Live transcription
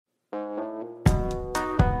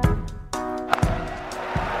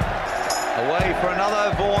Crawley for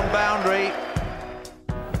another Vaughan boundary.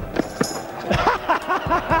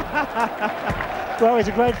 Well, he's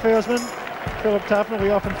a great fieldsman, Philip Tuffers. He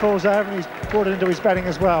often falls over and he's brought it into his batting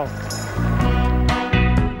as well.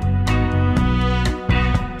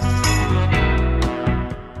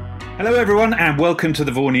 Hello everyone and welcome to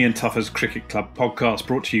the Vaughany and Tuffers Cricket Club podcast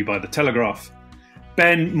brought to you by the Telegraph.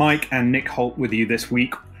 Ben, Mike and Nick Hoult with you this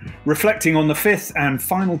week, reflecting on the fifth and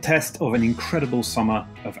final test of an incredible summer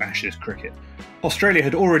of Ashes cricket. Australia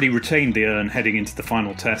had already retained the urn heading into the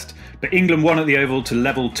final test, but England won at the Oval to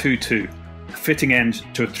level 2-2, a fitting end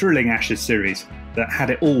to a thrilling Ashes series that had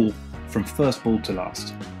it all from first ball to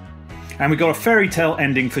last. And we got a fairy tale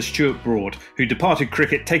ending for Stuart Broad, who departed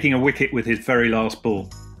cricket taking a wicket with his very last ball.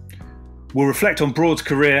 We'll reflect on Broad's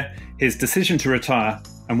career, his decision to retire,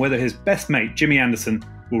 and whether his best mate Jimmy Anderson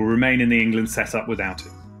will remain in the England setup without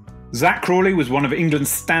him. Zak Crawley was one of England's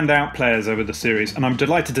standout players over the series, and I'm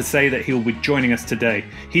delighted to say that he'll be joining us today.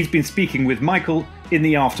 He's been speaking with Michael in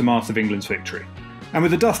the aftermath of England's victory. And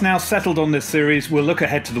with the dust now settled on this series, we'll look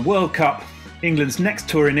ahead to the World Cup, England's next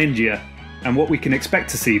tour in India, and what we can expect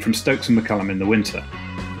to see from Stokes and McCullum in the winter.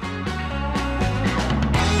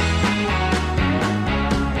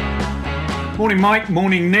 Morning Mike,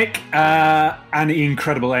 morning Nick. An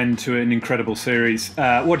incredible end to an incredible series.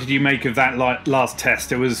 What did you make of that last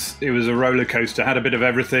test? It was a roller coaster, had a bit of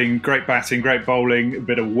everything, great batting, great bowling, a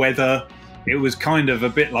bit of weather. It was kind of a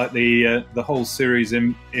bit like the whole series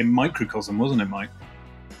in microcosm, wasn't it, Mike?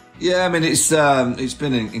 Yeah, I mean, it's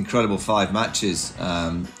been an incredible 5 matches.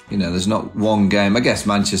 There's not one game. I guess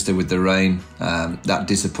Manchester with the rain, that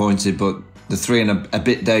disappointed, but the 3 and a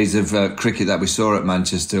bit days of cricket that we saw at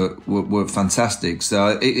Manchester were fantastic.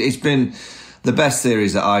 So it's been the best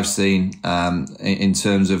series that I've seen in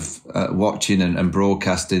terms of watching and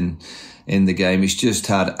broadcasting in the game. It's just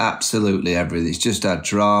had absolutely everything. It's just had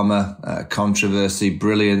drama, controversy,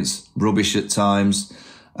 brilliance, rubbish at times.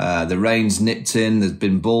 The rain's nipped in. There's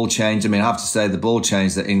been ball change. I mean, I have to say the ball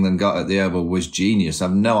change that England got at the Oval was genius.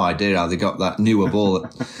 I've no idea how they got that newer ball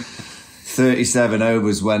at 37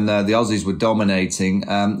 overs when the Aussies were dominating.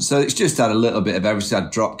 So it's just had a little bit of everything. It's had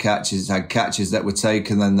drop catches, it's had catches that were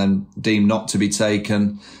taken and then deemed not to be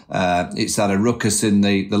taken. It's had a ruckus in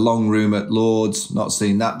the long room at Lord's, not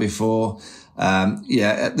seen that before.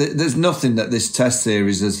 There's nothing that this test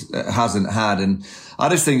series hasn't had. And I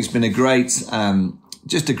just think it's been a great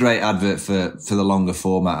advert for the longer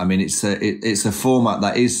format. I mean, it's a format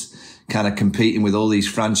that is kind of competing with all these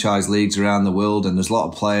franchise leagues around the world, and there's a lot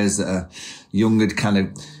of players that are younger, kind of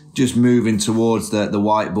just moving towards the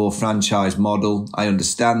white ball franchise model. I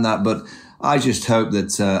understand that, but I just hope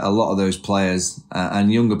that a lot of those players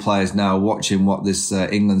and younger players now watching what this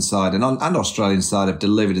England side and Australian side have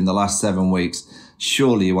delivered in the last 7 weeks,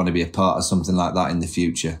 surely you want to be a part of something like that in the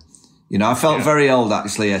future. You know, I felt very old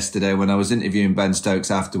actually yesterday when I was interviewing Ben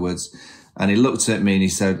Stokes afterwards, and he looked at me and he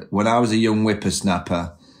said, when I was a young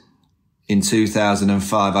whippersnapper in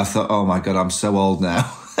 2005, I thought, oh my God, I'm so old now.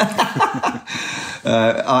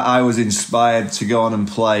 I was inspired to go on and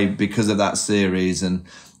play because of that series. And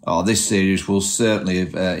this series will certainly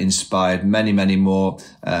have inspired many, many more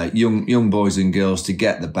young boys and girls to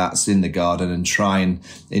get the bats in the garden and try and,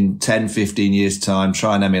 in 10, 15 years' time,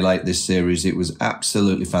 try and emulate this series. It was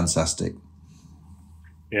absolutely fantastic.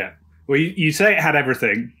 Yeah. Well, you say it had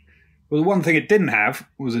everything. Well, the one thing it didn't have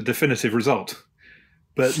was a definitive result.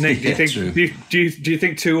 But Nick, do you think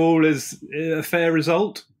 2-2 is a fair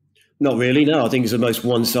result? Not really, no. I think it's the most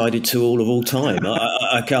one-sided 2-2 of all time.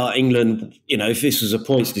 I can't. England, if this was a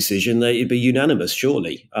points decision, it'd be unanimous,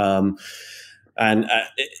 surely. And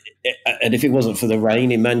if it wasn't for the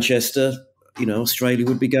rain in Manchester, Australia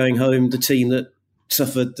would be going home. The team that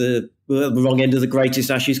suffered the wrong end of the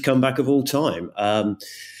greatest Ashes comeback of all time.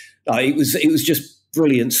 It was just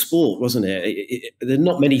brilliant sport, wasn't it? There are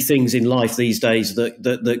not many things in life these days that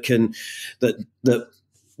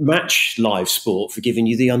match live sport for giving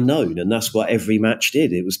you the unknown, and that's what every match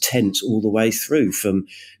did. It was tense all the way through, from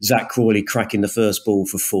Zak Crawley cracking the first ball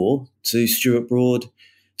for 4 to Stuart Broad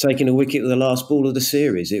taking a wicket with the last ball of the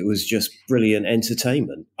series. It was just brilliant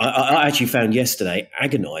entertainment. I actually found yesterday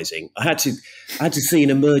agonising. I had to see an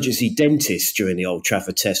emergency dentist during the Old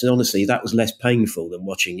Trafford test, and honestly, that was less painful than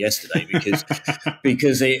watching yesterday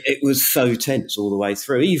because it was so tense all the way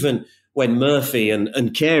through. Even when Murphy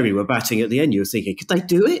and Carey were batting at the end, you were thinking, could they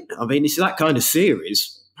do it? I mean, it's that kind of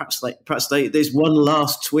series. Perhaps there's one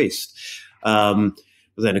last twist. But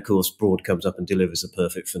then, of course, Broad comes up and delivers a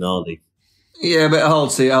perfect finale. Yeah, but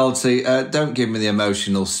Holty, don't give me the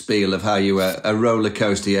emotional spiel of how you were a roller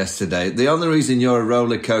coaster yesterday. The only reason you're a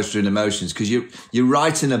roller coaster in emotions because you're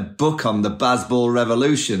writing a book on the Bazball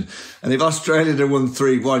revolution, and if Australia had won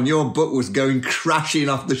 3-1, your book was going crashing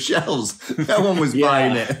off the shelves. No one was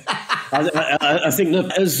buying it. I think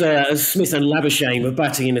that as Smith and Labuschagne were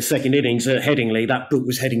batting in the second innings at Headingley, that book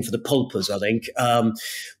was heading for the pulpers, I think. And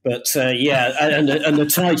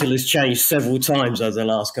the title has changed several times over the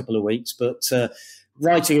last couple of weeks. But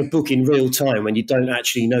writing a book in real time when you don't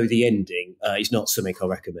actually know the ending is not something I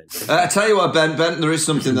recommend. I tell you what, Ben, there is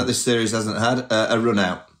something that this series hasn't had, a run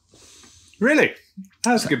out. Really?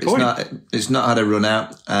 That's a good point. It's not had a run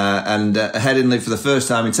out. And Headingley, for the first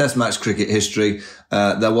time in Test match cricket history,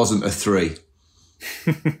 there wasn't a 3.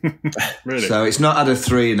 Really? So it's not had a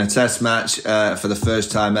 3 in a Test match for the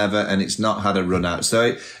first time ever, and it's not had a run out.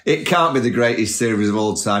 So it can't be the greatest series of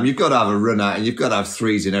all time. You've got to have a run out, and you've got to have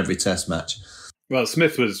 3s in every Test match. Well,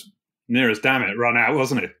 Smith was near as damn it run out,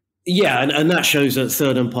 wasn't it? Yeah, and that shows that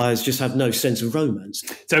third umpires just have no sense of romance.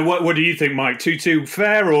 So what do you think, Mike? 2-2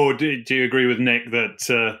 fair, or do you agree with Nick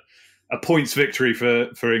that a points victory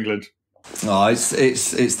for England? Oh,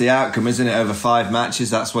 it's the outcome, isn't it? Over 5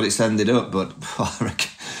 matches, that's what it's ended up. But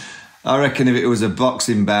I reckon if it was a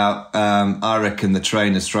boxing bout, I reckon the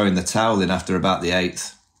trainer's throwing the towel in after about the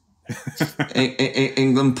 8th.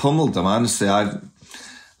 England pummeled them. Honestly,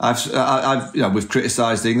 we've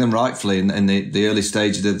criticised England rightfully in the early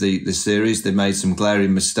stages of the series. They made some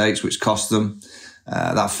glaring mistakes which cost them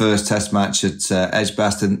that first Test match at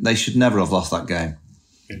Edgbaston. They should never have lost that game.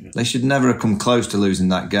 They should never have come close to losing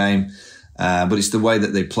that game. But it's the way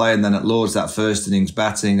that they play. And then at Lords, that first innings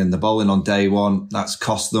batting and the bowling on day one, that's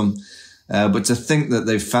cost them. But to think that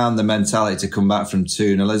they've found the mentality to come back from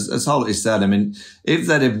 2-0, as Hoult said, I mean, if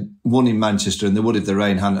they'd have won in Manchester and they would if the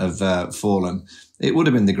rain hadn't have fallen, it would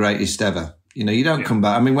have been the greatest ever. You know, you don't come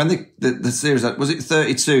back. I mean, when the series, was it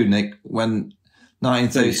 32, Nick? When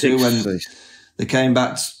 1932, when they came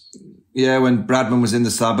back, when Bradman was in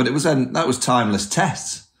the side, but that was timeless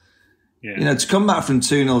tests. Yeah. You know, to come back from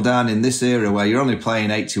 2-0 down in this era where you're only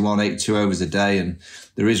playing 81, 82 overs a day and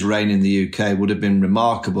there is rain in the UK would have been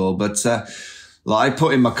remarkable. But I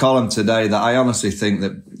put in my column today that I honestly think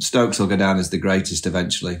that Stokes will go down as the greatest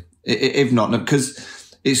eventually. If not,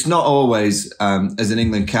 because it's not always, as an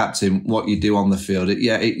England captain, what you do on the field.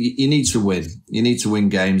 You need to win. You need to win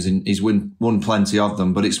games, and he's won plenty of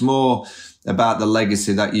them. But it's more about the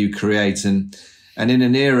legacy that you create. And in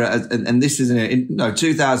an era, and this is in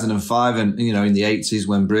 2005 and, in the 80s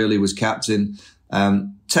when Brearley was captain,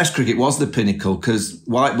 Test cricket was the pinnacle because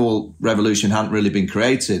white ball revolution hadn't really been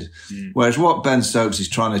created. Whereas what Ben Stokes is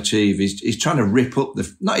trying to achieve is he's trying to rip up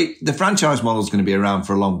the franchise model is going to be around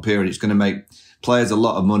for a long period. It's going to make players a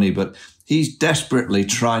lot of money, but he's desperately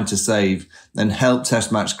trying to save and help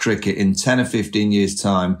Test match cricket in 10 or 15 years'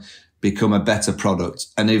 time become a better product.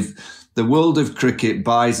 And if the world of cricket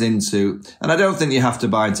buys into, and I don't think you have to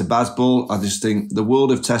buy into Bazball. I just think the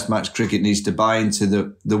world of Test match cricket needs to buy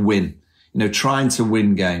into the win, trying to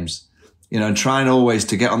win games, and trying always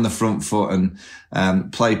to get on the front foot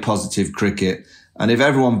and play positive cricket. And if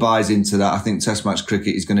everyone buys into that, I think Test match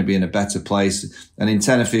cricket is going to be in a better place. And in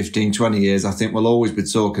 10 or 15, 20 years, I think we'll always be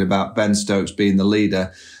talking about Ben Stokes being the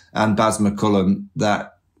leader and Baz McCullum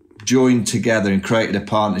that joined together and created a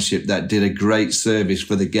partnership that did a great service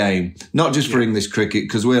for the game, not just for English cricket,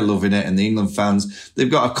 because we're loving it and the England fans,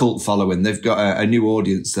 they've got a cult following. They've got a new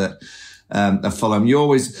audience that follow them.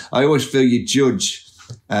 I always feel you judge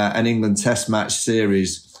an England Test match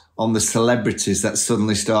series on the celebrities that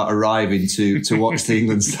suddenly start arriving to watch the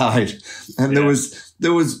England side. And there was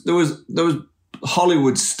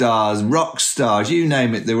Hollywood stars, rock stars, you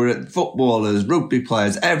name it. There were footballers, rugby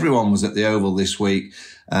players. Everyone was at the Oval this week.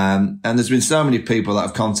 And there's been so many people that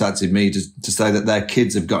have contacted me to say that their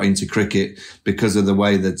kids have got into cricket because of the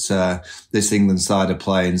way that this England side are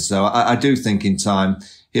playing. So I do think in time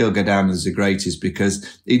he'll go down as the greatest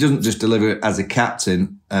because he doesn't just deliver as a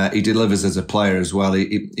captain, he delivers as a player as well.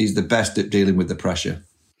 He's the best at dealing with the pressure.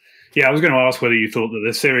 Yeah, I was going to ask whether you thought that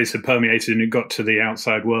the series had permeated and it got to the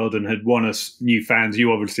outside world and had won us new fans.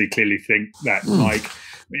 You obviously clearly think that, Mike.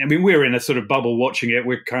 I mean, we're in a sort of bubble watching it.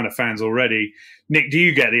 We're kind of fans already. Nick, do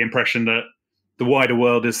you get the impression that the wider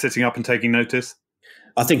world is sitting up and taking notice?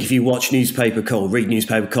 I think if you read newspaper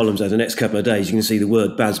columns over the next couple of days, you can see the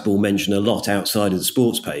word Bazball mentioned a lot outside of the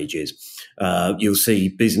sports pages. You'll see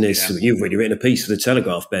business. Yeah. You've really written a piece for the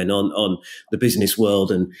Telegraph, Ben, on the business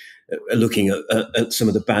world and looking at some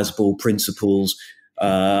of the Bazball principles.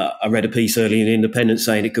 I read a piece earlier in Independent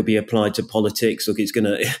saying it could be applied to politics. Look,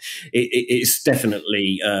 it's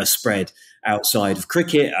definitely spread outside of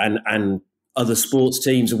cricket, and other sports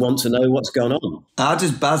teams want to know what's going on. How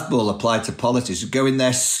does baseball apply to politics? Go in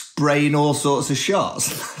there spraying all sorts of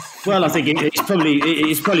shots? Well, I think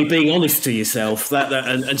it's probably being honest to yourself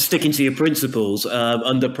and sticking to your principles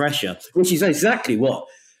under pressure, which is exactly what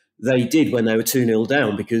they did when they were 2-0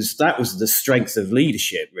 down, because that was the strength of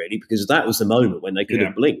leadership, really, because that was the moment when they could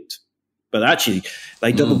have blinked. But actually,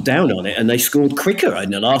 they doubled down on it and they scored quicker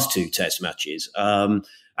in the last 2 Test matches and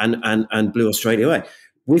blew Australia away.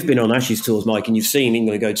 We've been on Ashes tours, Mike, and you've seen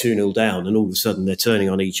England go 2-0 down and all of a sudden they're turning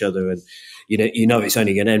on each other and you know it's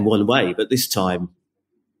only going to end one way. But this time,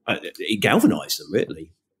 it galvanised them,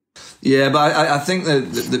 really. Yeah, but I think that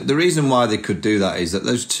the reason why they could do that is that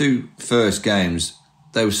those 2 first games,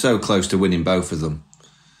 they were so close to winning both of them.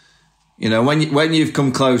 You know, when you've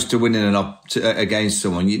come close to winning against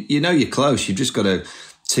someone, you know you're close. You've just got to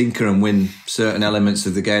tinker and win certain elements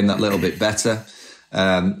of the game that little bit better.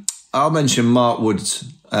 I'll mention Mark Wood's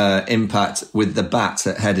impact with the bat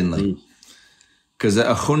at Headingley. Because at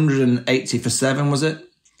 180 for 7, was it?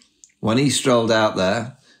 When he strolled out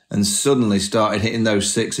there and suddenly started hitting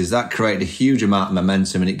those sixes, that created a huge amount of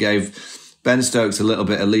momentum and it gave Ben Stokes a little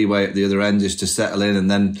bit of leeway at the other end just to settle in,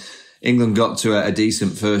 and then England got to a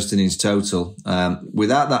decent first innings total.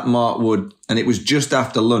 Without that Mark Wood, and it was just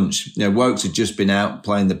after lunch. You know, Wokes had just been out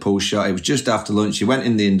playing the pull shot. It was just after lunch. He went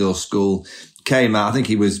in the indoor school, came out. I think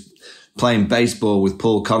he was playing baseball with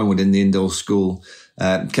Paul Collingwood in the indoor school.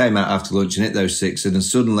 Came out after lunch and hit those sixes, and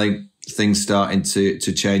suddenly things starting to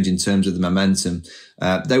change in terms of the momentum.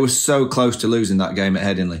 They were so close to losing that game at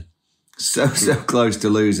Headingley. So close to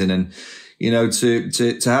losing. And, you know,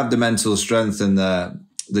 to have the mental strength and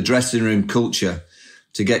the dressing room culture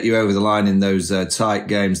to get you over the line in those tight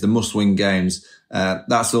games, the must-win games,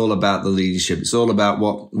 that's all about the leadership. It's all about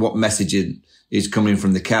what messaging is coming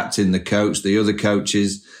from the captain, the coach, the other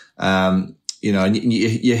coaches. You know, and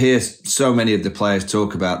you hear so many of the players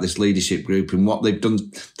talk about this leadership group and what they've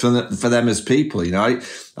done for them as people. You know,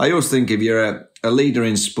 I always think if you're a leader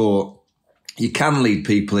in sport, you can lead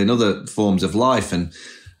people in other forms of life. And,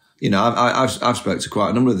 you know, I've spoken to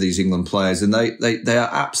quite a number of these England players, and they are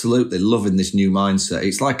absolutely loving this new mindset.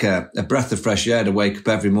 It's like a breath of fresh air to wake up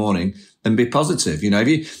every morning and be positive. You know,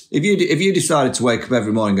 if you decided to wake up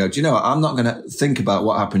every morning and go, do you know what? I'm not going to think about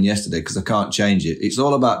what happened yesterday because I can't change it. It's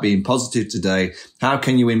all about being positive today. How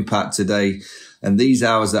can you impact today and these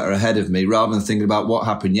hours that are ahead of me, rather than thinking about what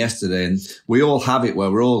happened yesterday? And we all have it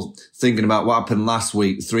where we're all thinking about what happened last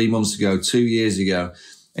week, 3 months ago, 2 years ago.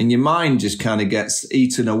 And your mind just kind of gets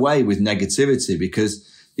eaten away with negativity because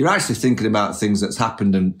you're actually thinking about things that's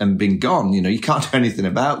happened and been gone. You know, you can't do anything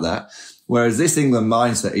about that. Whereas this England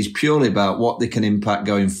mindset is purely about what they can impact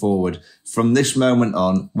going forward. From this moment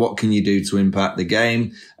on, what can you do to impact the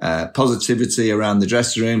game? Positivity around the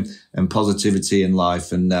dressing room and positivity in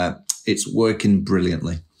life. And it's working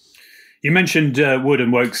brilliantly. You mentioned Wood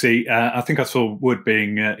and Wokesy. I think I saw Wood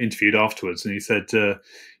being interviewed afterwards, and he said,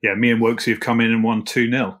 yeah, me and Wokesy have come in and won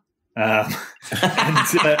 2-0.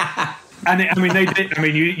 They did. I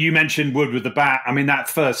mean, you mentioned Wood with the bat. I mean, that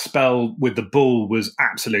first spell with the ball was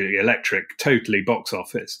absolutely electric, totally box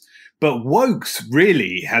office. But Wokes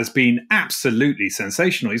really has been absolutely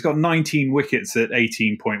sensational. He's got 19 wickets at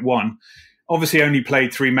 18.1. Obviously only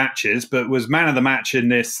played 3 matches, but was man of the match in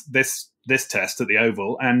this test at the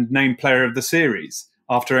Oval and named player of the series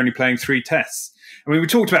after only playing 3 tests. I mean, we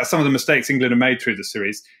talked about some of the mistakes England have made through the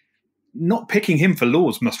series. Not picking him for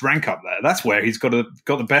Lords must rank up there. That's where he's got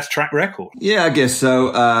the best track record. Yeah, I guess so.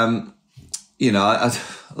 You know,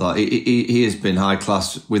 he has been high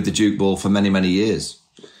class with the Duke ball for many, many years.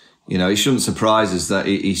 You know, it shouldn't surprise us that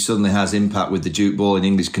he suddenly has impact with the Duke ball in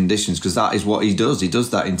English conditions, because that is what he does. He does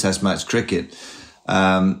that in Test match cricket.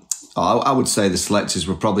 I would say the selectors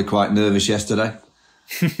were probably quite nervous yesterday.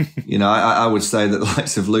 You know, I would say that the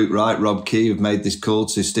likes of Luke Wright, Rob Key have made this call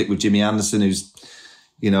to stick with Jimmy Anderson, who's,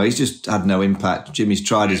 you know, he's just had no impact. Jimmy's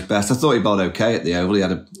tried his best. I thought he bowled okay at the Oval. He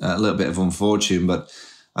had a little bit of unfortune, but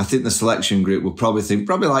I think the selection group will probably think,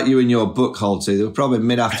 probably like you in your book, Hoult, they were probably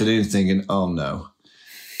mid-afternoon thinking, oh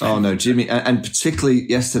no, Jimmy. And particularly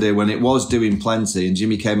yesterday when it was doing plenty and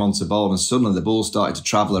Jimmy came onto bowl and suddenly the ball started to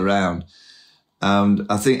travel around. And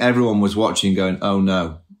I think everyone was watching going, oh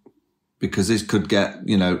no, because this could get,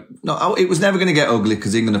 you know, no, it was never going to get ugly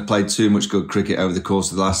because England have played too much good cricket over the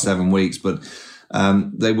course of the last 7 weeks. But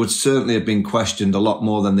they would certainly have been questioned a lot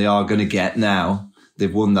more than they are going to get now.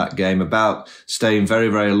 They've won that game, about staying very,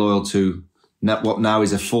 very loyal to what now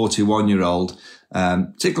is a 41-year-old.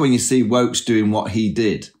 Particularly when you see Wokes doing what he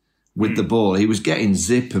did with the ball. He was getting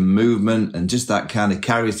zip and movement and just that kind of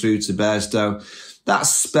carry through to Bairstow. That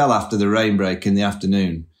spell after the rain break in the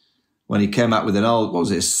afternoon, when he came out with an old, what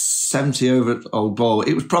was it, 70 over old ball.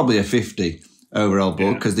 It was probably a 50 over old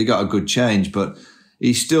ball because they got a good change, but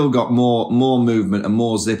he still got more movement and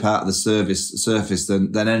more zip out of the surface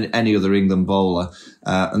than any other England bowler,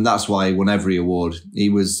 and that's why he won every award. He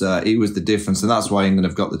was the difference, and that's why England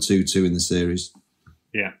have got the 2-2 in the series.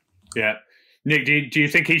 Yeah. Nick, do you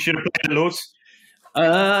think he should have played at Lords?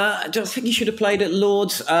 I don't think he should have played at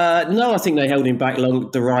Lords. No, I think they held him back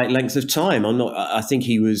the right length of time. I think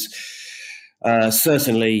he was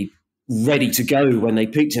certainly ready to go when they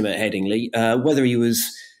picked him at Headingley. Whether he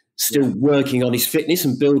was still working on his fitness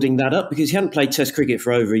and building that up, because he hadn't played Test cricket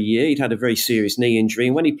for over a year. He'd had a very serious knee injury,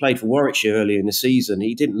 and when he played for Warwickshire earlier in the season,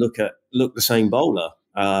 he didn't look the same bowler.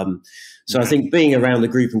 So I think being around the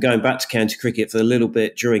group and going back to county cricket for a little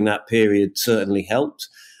bit during that period certainly helped.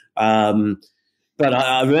 But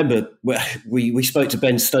I remember we spoke to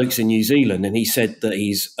Ben Stokes in New Zealand, and he said that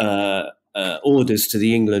his orders to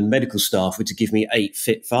the England medical staff were to give me 8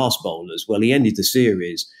 fit fast bowlers. Well, he ended the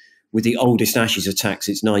series with the oldest Ashes attack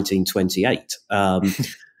since 1928,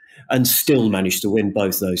 and still managed to win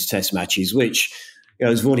both those Test matches, which,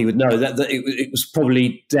 as Vaughany would know, that it was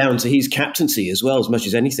probably down to his captaincy as well, as much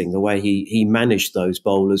as anything, the way he managed those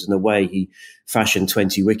bowlers and the way he fashioned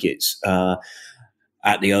 20 wickets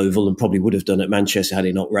at the Oval, and probably would have done at Manchester had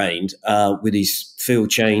it not rained, with his field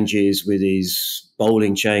changes, with his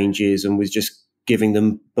bowling changes, and with just giving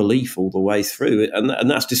them belief all the way through. And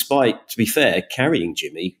that's despite, to be fair, carrying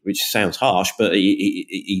Jimmy, which sounds harsh, but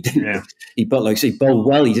he didn't. Yeah. He bowled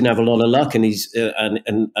well. He didn't have a lot of luck, and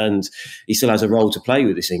and he still has a role to play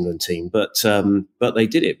with this England team. But they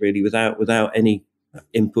did it really without any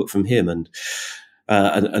input from him, and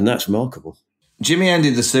that's remarkable. Jimmy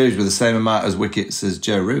ended the series with the same amount of wickets as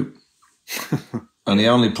Joe Root, and he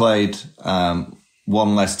only played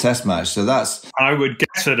one less Test match. So that's, I would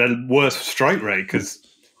guess, at a worse strike rate because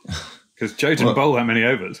Joe didn't bowl that many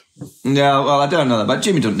overs. No, well, I don't know that, but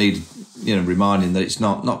Jimmy doesn't need reminding that it's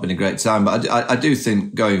not been a great time. But I do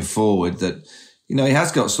think going forward that he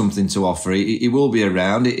has got something to offer. He will be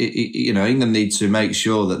around. England need to make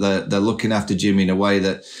sure that they're looking after Jimmy in a way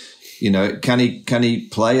that can he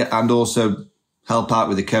play and also help out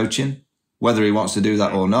with the coaching. Whether he wants to do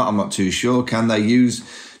that or not, I'm not too sure. Can they use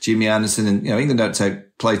Jimmy Anderson? And England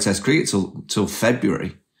don't play Test cricket till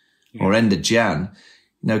February or end of Jan.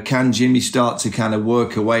 Can Jimmy start to kind of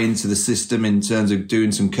work away into the system in terms of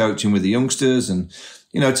doing some coaching with the youngsters, and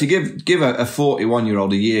to give a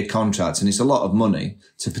 41-year-old a year contract, and it's a lot of money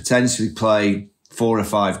to potentially play 4 or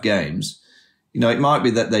 5 games. It might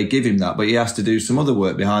be that they give him that, but he has to do some other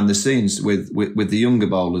work behind the scenes with the younger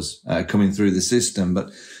bowlers coming through the system. But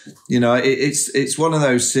it's one of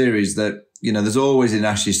those series that there's always in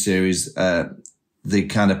Ashes series they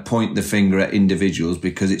kind of point the finger at individuals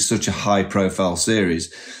because it's such a high profile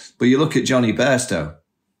series. But you look at Johnny Bairstow.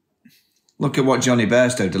 Look at what Johnny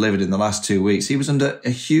Bairstow delivered in the last 2 weeks. He was under a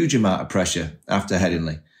huge amount of pressure after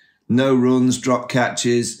Headingley. No runs, drop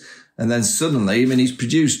catches, and then suddenly, he's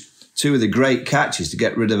produced 2 of the great catches to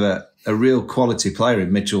get rid of a real quality player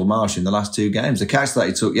in Mitchell Marsh in the last 2 games. The catch that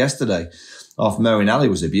he took yesterday off Moeen Ali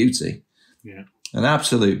was a beauty. Yeah. An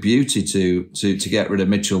absolute beauty to get rid of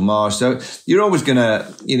Mitchell Marsh. So you're always gonna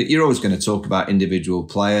talk about individual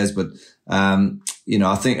players, but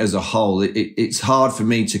I think as a whole, it's hard for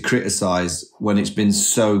me to criticise when it's been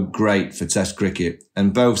so great for Test cricket.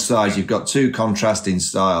 And both sides, you've got 2 contrasting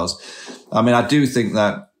styles. I do think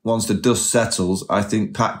that once the dust settles, I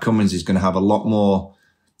think Pat Cummins is going to have a lot more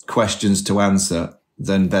questions to answer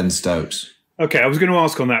than Ben Stokes. Okay, I was going to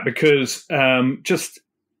ask on that because just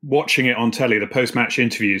watching it on telly, the post-match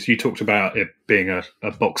interviews, you talked about it being a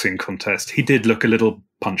boxing contest. He did look a little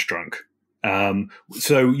punch drunk.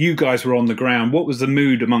 So you guys were on the ground. What was the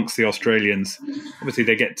mood amongst the Australians? Obviously,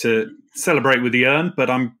 they get to celebrate with the urn, but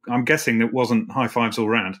I'm guessing it wasn't high fives all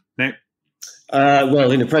round. Nick? Well,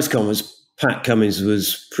 in the press conference, Pat Cummins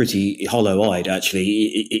was pretty hollow-eyed. Actually,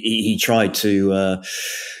 he tried to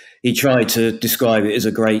describe it as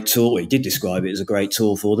a great tour. He did describe it as a great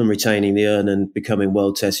tour for them, retaining the urn and becoming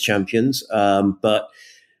World Test champions. But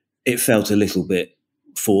it felt a little bit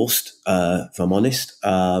forced, if I'm honest.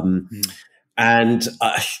 And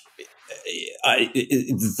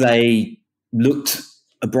they looked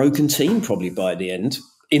a broken team probably by the end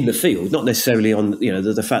in the field, not necessarily on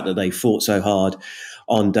the fact that they fought so hard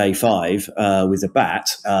on day 5 with the bat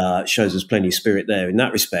shows us plenty of spirit there in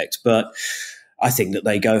that respect. But I think that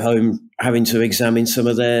they go home having to examine some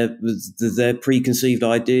of their preconceived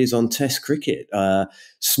ideas on Test cricket.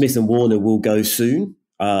 Smith and Warner will go soon,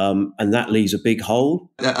 and that leaves a big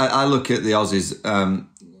hole. I look at the Aussies.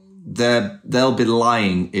 They'll be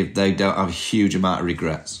lying if they don't have a huge amount of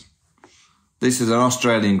regrets. This is an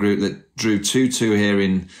Australian group that drew 2-2 here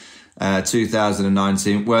in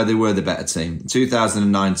 2019, where they were the better team. In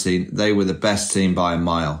 2019, they were the best team by a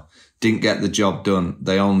mile. Didn't get the job done.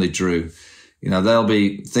 They only drew. You know, they'll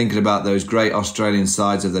be thinking about those great Australian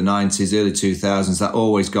sides of the 90s, early 2000s that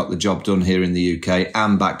always got the job done here in the UK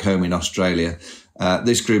and back home in Australia.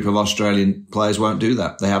 This group of Australian players won't do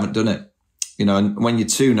that. They haven't done it. You know, and when you're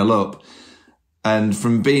 2-0 up, and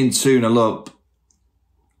from being 2-0 up,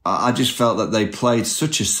 I just felt that they played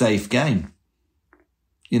such a safe game.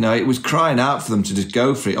 You know, it was crying out for them to just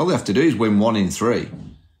go for it. All they have to do is win 1 in 3.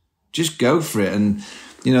 Just go for it. And,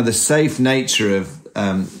 you know, the safe nature of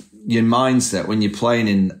your mindset when you're playing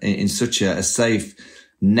in such a safe,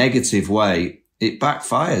 negative way, it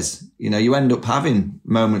backfires. You know, you end up having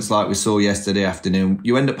moments like we saw yesterday afternoon.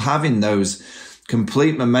 You end up having those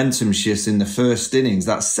complete momentum shifts in the first innings.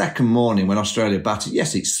 That second morning when Australia batted,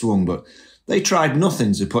 yes, it swung, but they tried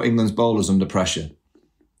nothing to put England's bowlers under pressure.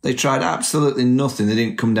 They tried absolutely nothing. They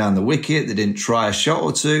didn't come down the wicket. They didn't try a shot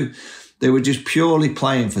or two. They were just purely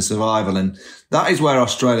playing for survival. And that is where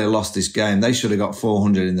Australia lost this game. They should have got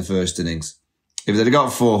 400 in the first innings. If they'd have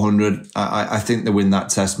got 400, I think they win that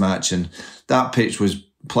test match. And that pitch was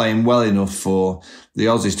playing well enough for the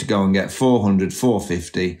Aussies to go and get 400,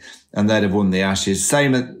 450, and they'd have won the Ashes.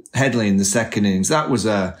 Same at Headley in the second innings. That was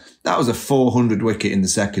a 400 wicket in the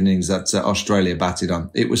second innings that Australia batted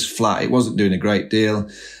on. It was flat. It wasn't doing a great deal.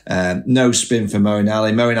 No spin for Moeen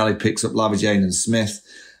Ali. Moeen Ali picks up Lavijane and Smith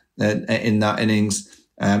in that innings.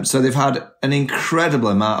 So they've had an incredible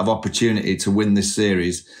amount of opportunity to win this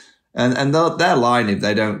series. And their line, if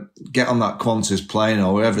they don't get on that Qantas plane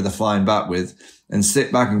or wherever they're flying back with and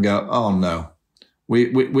sit back and go, oh no,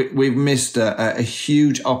 we've missed a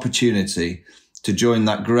huge opportunity to join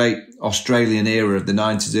that great Australian era of the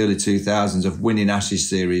 90s, early 2000s of winning Ashes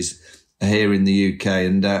series here in the UK.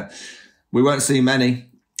 And we won't see many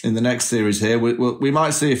in the next series here. We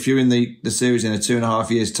might see a few in the series in a 2.5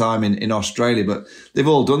 years' time in Australia, but they've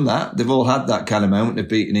all done that. They've all had that kind of moment of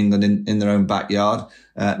beating England in their own backyard.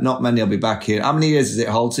 Not many will be back here. How many years is it,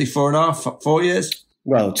 Houlty? 4.5, 4 years?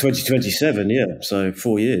 Well, 2027, yeah. So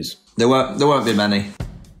 4 years. There won't be many.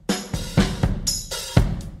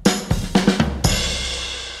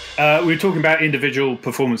 We were talking about individual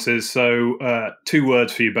performances, so 2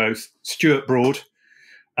 words for you both. Stuart Broad.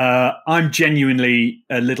 I'm genuinely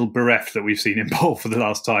a little bereft that we've seen him bowl for the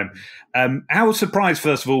last time. How surprised,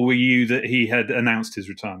 first of all, were you that he had announced his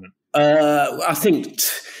retirement? I think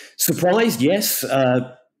surprised, yes.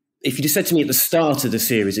 If you'd have said to me at the start of the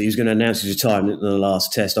series that he was going to announce his retirement in the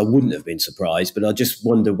last test, I wouldn't have been surprised, but I just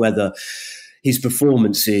wonder whether his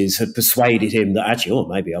performances had persuaded him that actually,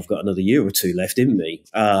 maybe I've got another year or 2 left in me.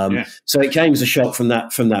 So it came as a shock from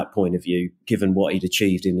that point of view, given what he'd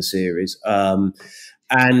achieved in the series.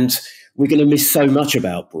 And we're going to miss so much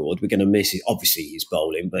about Broad. We're going to miss, obviously, his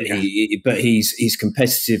bowling, but his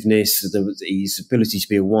competitiveness, his ability to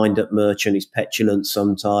be a wind-up merchant, his petulance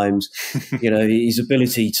sometimes, his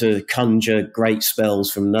ability to conjure great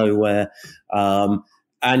spells from nowhere.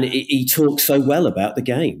 And he talks so well about the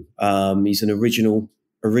game. He's an original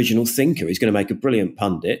thinker. He's going to make a brilliant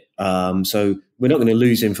pundit. So we're not going to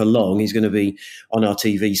lose him for long. He's going to be on our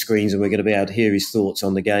TV screens and we're going to be able to hear his thoughts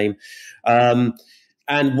on the game.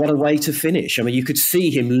 And what a way to finish. I mean, you could see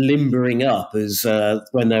him limbering up as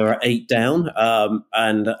when they were 8 down.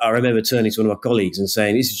 And I remember turning to one of my colleagues and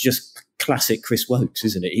saying, this is just classic Chris Wokes,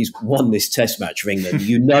 isn't it? He's won this test match for England.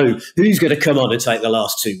 You know who's going to come on and take the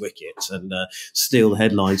last 2 wickets and steal the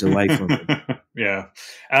headlines away from him. Yeah.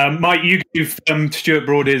 Mike, you gave Stuart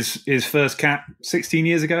Broad his first cap 16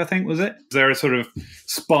 years ago, I think, was it? Is there a sort of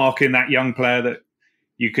spark in that young player that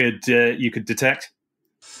you could detect?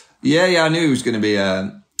 Yeah, I knew he was going to be, I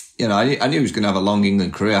knew he was going to have a long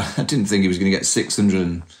England career. I didn't think he was going to get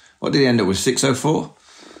 600. What did he end up with, 604?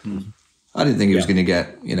 I didn't think he was going to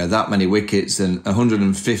get, that many wickets and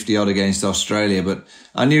 150 odd against Australia. But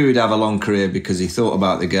I knew he'd have a long career because he thought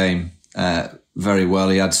about the game very well.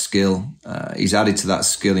 He had skill. He's added to that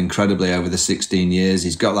skill incredibly over the 16 years.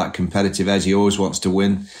 He's got that competitive edge. He always wants to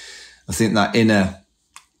win. I think that inner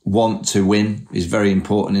want to win is very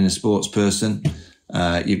important in a sports person.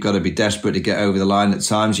 You've got to be desperate to get over the line at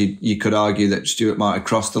times. You could argue that Stuart might have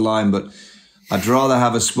crossed the line, but I'd rather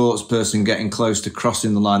have a sports person getting close to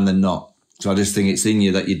crossing the line than not. So I just think it's in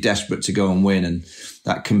you that you're desperate to go and win, and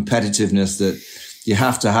that competitiveness that you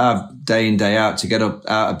have to have day in, day out to get up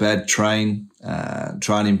out of bed, train,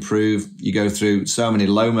 try and improve. You go through so many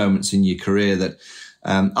low moments in your career that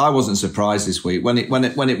I wasn't surprised this week. When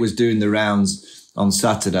it was doing the rounds on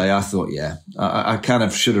Saturday, I thought, I kind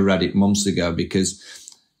of should have read it months ago because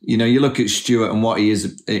you look at Stuart and what he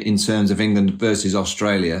is in terms of England versus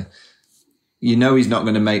Australia, he's not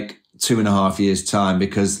going to make 2.5 years' time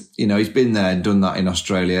because, he's been there and done that in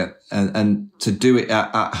Australia. And to do it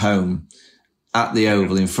at home, at the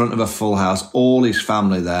Oval, in front of a full house, all his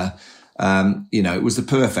family there, it was the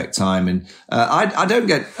perfect time. And I don't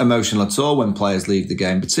get emotional at all when players leave the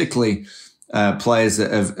game, particularly players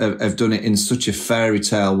that have done it in such a fairy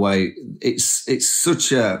tale way. It's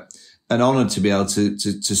such an honour to be able to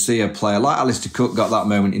see a player like Alistair Cook got that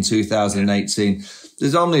moment in 2018.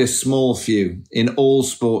 There's only a small few in all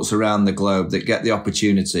sports around the globe that get the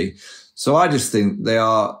opportunity. So I just think they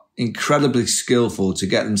are incredibly skillful to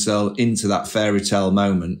get themselves into that fairy tale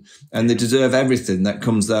moment, and they deserve everything that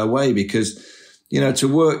comes their way because, to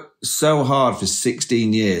work so hard for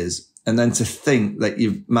 16 years and then to think that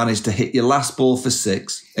you've managed to hit your last ball for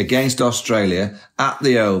 6 against Australia at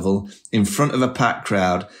the Oval in front of a packed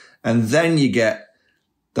crowd, and then you get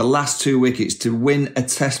the last 2 wickets to win a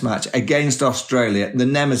test match against Australia, the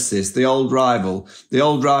nemesis, the old rival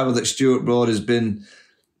that Stuart Broad has been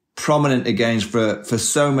prominent against for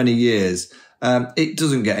so many years. It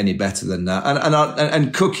doesn't get any better than that.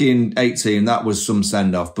 And Cookie in 18, that was some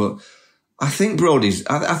send off, but I think Brody's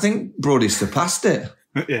surpassed it.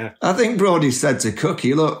 Yeah. I think Brody said to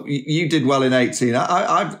Cookie, look, you did well in 18.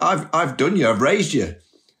 I've done you. I've raised you.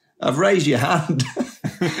 I've raised your hand.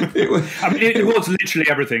 It was literally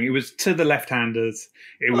everything. It was to the left-handers.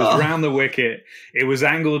 It was round the wicket. It was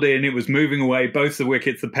angled in. It was moving away both the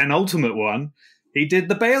wickets. The penultimate one, he did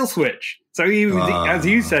the bail switch. So he was, as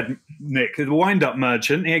you said, Nick, the wind-up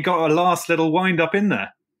merchant. He got a last little wind-up in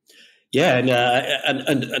there. Yeah, and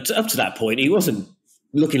up to that point, he wasn't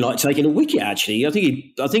looking like taking a wicket. Actually, I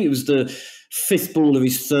think it was the 5th ball of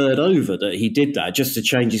his 3rd over that he did that just to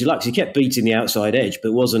change his luck. He kept beating the outside edge,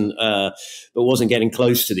 but wasn't getting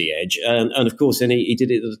close to the edge. And of course, then he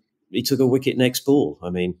did it. He took a wicket next ball. I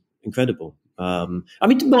mean, incredible.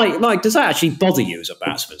 Mike, does that actually bother you as a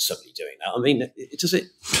batsman? Somebody doing that? I mean, does it?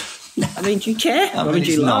 I mean, do you care? Do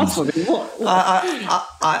you laugh? I mean, what?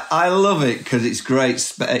 I love it because it's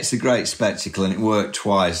great. It's a great spectacle, and it worked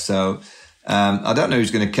twice. So. I don't know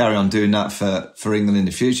who's going to carry on doing that for England in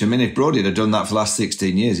the future. I mean, if Brody had done that for the last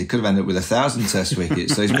 16 years, he could have ended up with 1,000 Test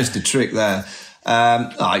wickets. So he's missed a trick there.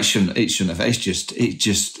 It shouldn't have.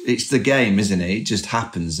 It's the game, isn't it? It just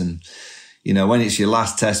happens. And, when it's your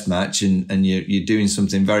last Test match and you're doing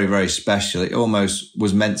something very, very special, it almost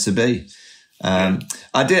was meant to be. I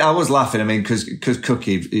was laughing. I mean, because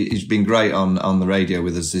Cookie, he's been great on the radio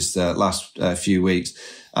with us this last few weeks.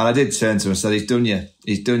 And I did turn to him and said, he's done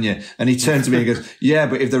you. And he turned to me and goes, yeah,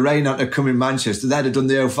 but if the rain hadn't have come in Manchester, they'd have done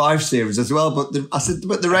the 05 series as well. But I said,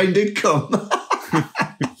 but the rain did come.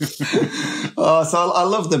 So I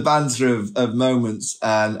love the banter of moments.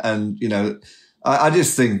 And I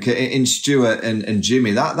just think in Stuart and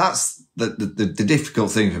Jimmy, that's the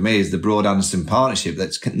difficult thing for me is the Broad-Anderson partnership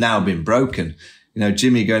that's now been broken.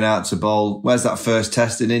 Jimmy going out to bowl. Where's that first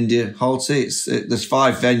test in India? Hoult. There's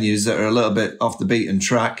 5 venues that are a little bit off the beaten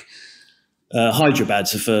track.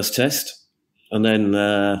 Hyderabad's the first test, and then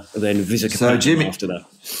Visakhapatnam after that.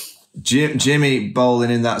 Jimmy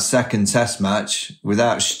bowling in that second test match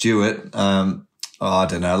without Stuart. I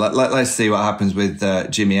don't know. Let's see what happens with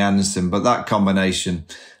Jimmy Anderson. But that combination,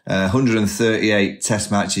 138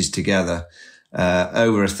 test matches together.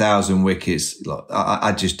 Over 1,000 wickets. Look,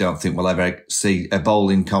 I just don't think we'll ever see a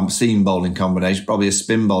seam bowling combination, probably a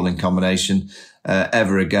spin bowling combination,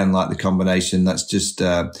 ever again like the combination that's just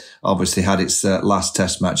obviously had its last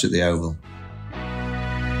Test match at the Oval.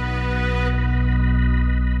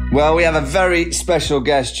 Well, we have a very special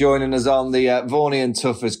guest joining us on the Vaughany and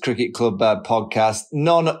Tuffers Cricket Club podcast.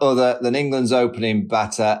 None other than England's opening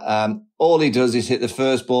batter. All he does is hit the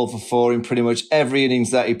first ball for 4 in pretty much every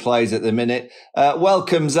innings that he plays at the minute.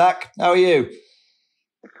 Welcome, Zak. How are you?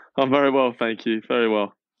 I'm very well, thank you. Very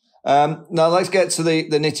well. Now, let's get to the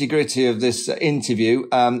nitty-gritty of this interview.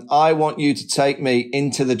 I want you to take me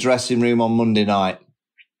into the dressing room on Monday night.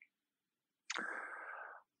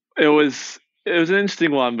 It was an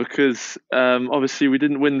interesting one because obviously we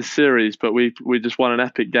didn't win the series, but we just won an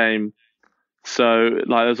epic game. So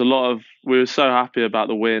there's we were so happy about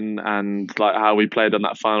the win and how we played on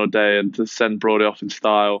that final day and to send Brody off in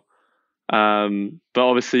style. But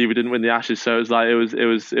obviously we didn't win the Ashes, so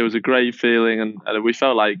it was a great feeling, and we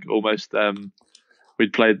felt like almost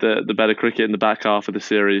we'd played the better cricket in the back half of the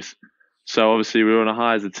series. So obviously we were on a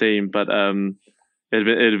high as a team, but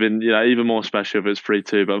it'd have been even more special if it was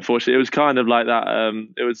 3-2. But unfortunately, it was kind of like that.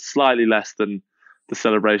 It was slightly less than the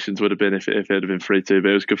celebrations would have been if it had been 3-2.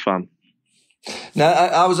 But it was good fun. Now,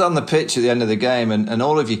 I was on the pitch at the end of the game, and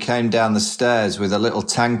all of you came down the stairs with a little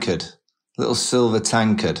silver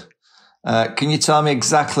tankard. Can you tell me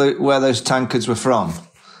exactly where those tankards were from?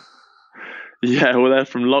 Yeah, well, they're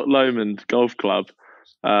from Loch Lomond Golf Club,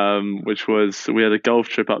 which was, we had a golf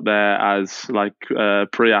trip up there as like a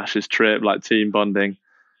pre-Ashes trip, like team bonding,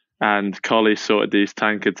 and Collie sorted these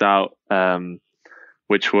tankards out,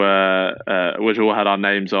 which all had our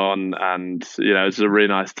names on, and it's a really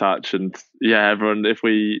nice touch. And yeah, everyone, if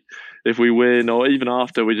we win or even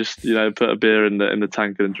after, we just put a beer in the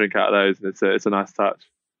tankard and drink out of those, and it's a nice touch.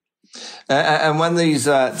 And when these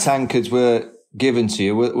tankards were given to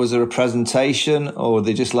you, was there a presentation, or were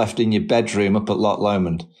they just left in your bedroom up at Loch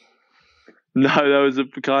Lomond? No, there was a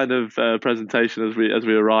kind of presentation as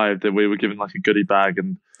we arrived, and we were given like a goodie bag,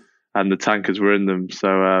 and the tankards were in them.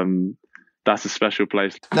 So that's a special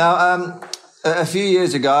place. Now, a few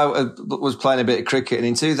years ago, I was playing a bit of cricket, and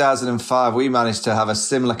in 2005, we managed to have a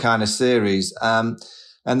similar kind of series. And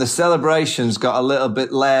the celebrations got a little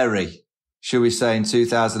bit leery, shall we say, in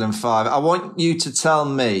 2005. I want you to tell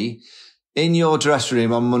me, in your dressing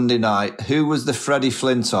room on Monday night, who was the Freddie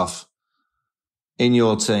Flintoff in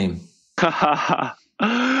your team? There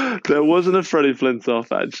wasn't a Freddie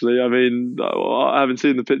Flintoff, actually. I mean, I haven't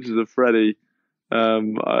seen the pictures of Freddie.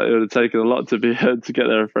 It would have taken a lot to get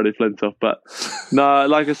there a Freddie Flintoff, but no,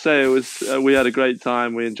 like I say, it was we had a great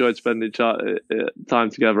time. We enjoyed spending time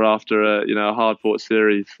together after a hard-fought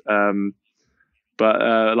series.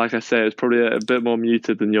 But like I say, it was probably a bit more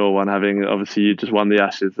muted than your one, having obviously you just won the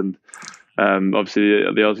Ashes, and obviously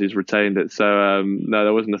the Aussies retained it. So no,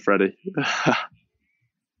 there wasn't a Freddie.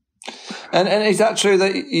 And is that true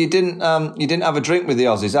that you didn't have a drink with the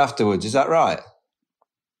Aussies afterwards? Is that right?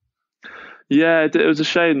 Yeah, it was a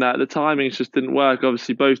shame that the timings just didn't work.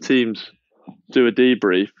 Obviously, both teams do a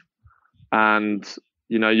debrief, and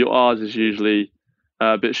ours is usually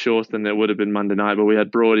a bit shorter than it would have been Monday night. But we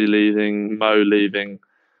had Broady leaving, Mo leaving,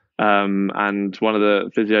 and one of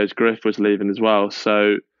the physios, Griff, was leaving as well.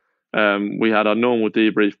 So we had our normal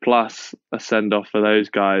debrief plus a send off for those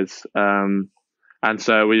guys. And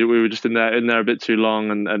so we were just in there a bit too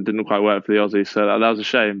long, and didn't quite work for the Aussies. So that was a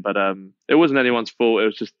shame, but it wasn't anyone's fault. It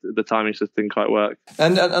was just the timing just didn't quite work.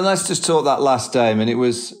 And let's just talk that last day. I mean, it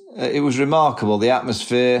was remarkable, the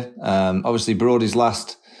atmosphere. Obviously, Broady's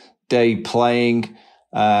last day playing,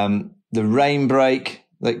 the rain break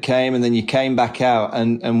that came, and then you came back out,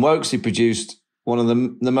 and Wokesy produced one of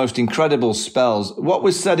the most incredible spells. What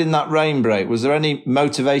was said in that rain break? Was there any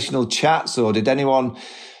motivational chats, or did anyone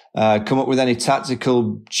come up with any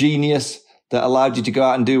tactical genius that allowed you to go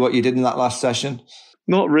out and do what you did in that last session?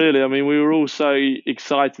 Not really. I mean, we were all so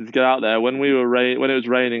excited to get out there. When it was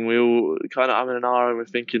raining, we all kind of umming and ahhing. We're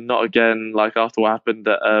thinking, not again, like after what happened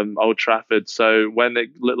at Old Trafford. So when it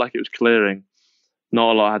looked like it was clearing,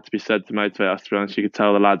 not a lot had to be said to motivate us, to be honest. You could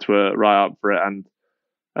tell the lads were right up for it. And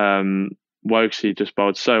Wokesy just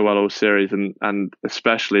bowled so well all series, and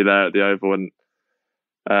especially there at the Oval.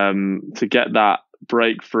 And to get that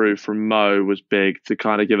breakthrough from Mo was big, to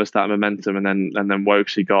kind of give us that momentum, and then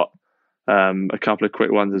Wokesy got a couple of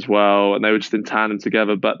quick ones as well, and they were just in tandem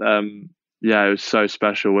together. But yeah, it was so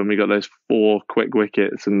special when we got those 4 quick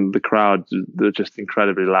wickets, and the crowd, they're just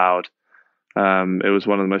incredibly loud. It was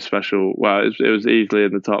one of the most special. Well, it was easily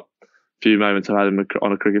in the top few moments I've had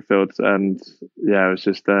on a cricket field, and yeah, it was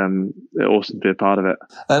just awesome to be a part of it.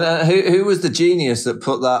 And who was the genius that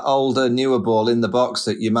put that older, newer ball in the box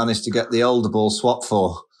that you managed to get the older ball swapped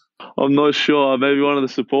for? I'm not sure. Maybe one of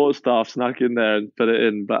the support staff snuck in there and put it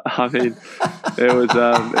in. But I mean, it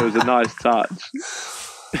was a nice touch.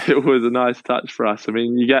 It was a nice touch for us. I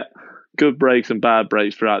mean, you get good breaks and bad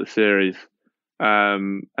breaks throughout the series,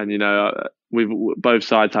 and we've both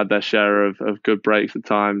sides had their share of good breaks at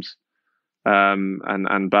times.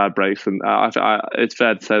 And bad breaks, and it's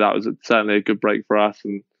fair to say that was certainly a good break for us,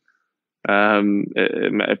 and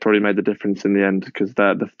it probably made the difference in the end, because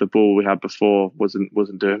the ball we had before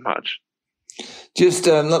wasn't doing much. Just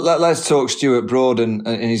let's talk Stuart Broad in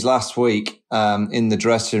his last week in the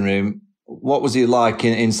dressing room. What was he like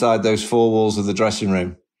inside those 4 walls of the dressing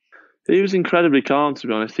room? He was incredibly calm, to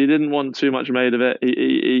be honest. He didn't want too much made of it.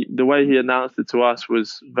 He the way he announced it to us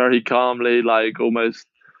was very calmly, like almost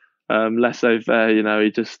laissez-faire.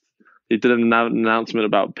 He did an announcement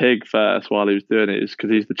about Pig first while he was doing it. It's because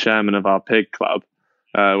he's the chairman of our Pig club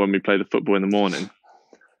when we play the football in the morning.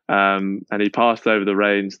 And he passed over the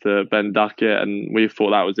reins to Ben Duckett, and we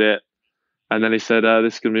thought that was it. And then he said,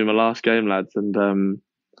 this is going to be my last game, lads. And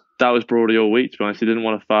that was Broady all week, to be honest. He didn't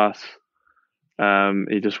want to fuss.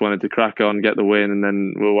 He just wanted to crack on, get the win, and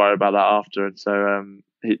then we'll worry about that after. And so,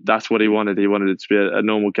 that's what he wanted. He wanted it to be a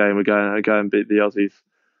normal game. We're going to go and beat the Aussies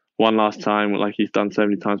one last time, like he's done so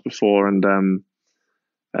many times before. And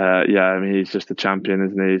I mean, he's just a champion,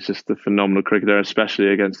 isn't he? He's just a phenomenal cricketer, especially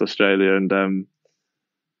against Australia. And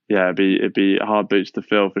it'd be hard boots to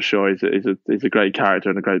fill for sure. He's a great character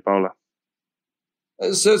and a great bowler.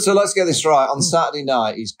 So let's get this right. On Saturday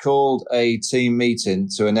night, he's called a team meeting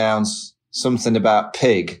to announce something about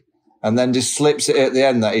Pig, and then just slips it at the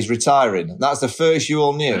end that he's retiring. That's the first you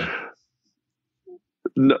all knew.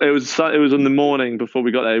 No, it was on the morning before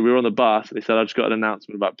we got there. We were on the bus, and he said, "I just got an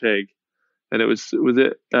announcement about Pig," and it was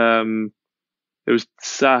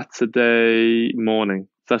Saturday morning,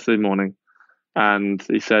 and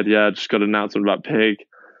he said, "Yeah, I just got an announcement about Pig."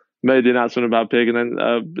 Made the announcement about Pig, and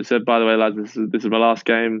then said, "By the way, lads, this is my last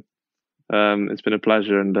game. It's been a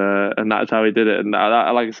pleasure," and that's how he did it. And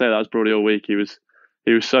like I say, that was probably all week. He was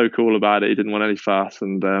so cool about it. He didn't want any fuss,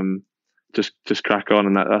 and just crack on.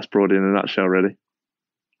 And that's Broady in a nutshell, really.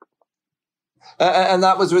 And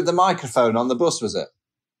that was with the microphone on the bus, was it?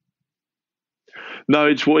 No,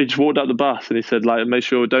 he just walked up the bus, and he said, "Like, make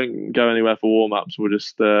sure don't go anywhere for warm ups. We'll just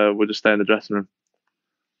stay in the dressing room."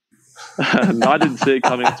 And I didn't see it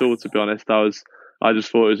coming at all, to be honest. I just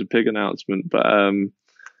thought it was a Pig announcement, but and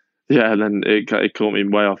then it caught me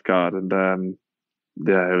way off guard, and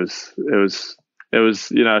it was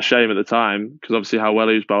a shame at the time, because obviously how well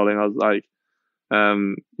he was bowling. I was like,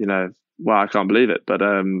 wow, I can't believe it, but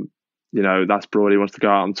that's Broad. He wants to go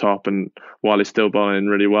out on top, and while he's still bowling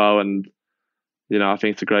really well, and I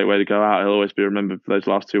think it's a great way to go out. He'll always be remembered for those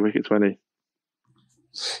last 2 wickets, won't he?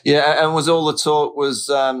 Yeah, and was all the talk was,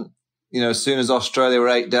 as soon as Australia were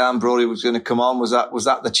 8 down, Broady was going to come on. Was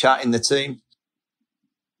that the chat in the team?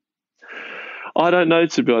 I don't know,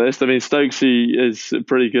 to be honest. I mean, Stokesy is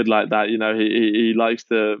pretty good like that. He likes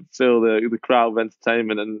to fill the crowd with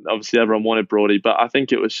entertainment, and obviously everyone wanted Broady. But I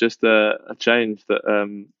think it was just a change that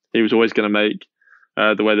he was always going to make,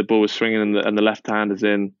 the way the ball was swinging and the left hand is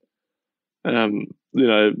in.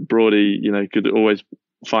 Broady, could always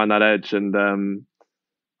find that edge, and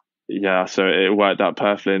so it worked out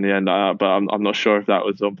perfectly in the end. But I'm not sure if that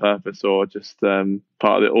was on purpose or just part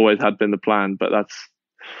of it. Always had been the plan, but that's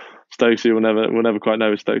Stokesy. We'll never quite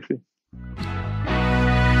know with Stokesy.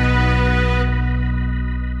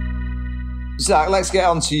 Zak, let's get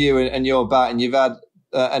on to you and your batting. You've had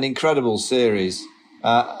an incredible series.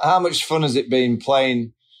 How much fun has it been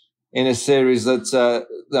playing in a series that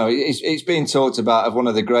it's been talked about as one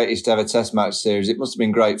of the greatest ever Test match series? It must have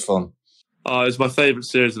been great fun. Oh, it's my favourite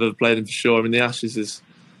series I've ever played in, for sure. I mean, the Ashes is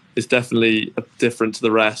definitely different to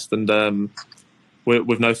the rest, and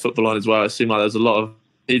with no football on as well, it seemed like there was a lot of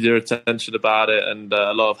media attention about it and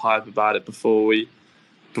a lot of hype about it before we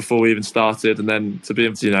even started. And then to be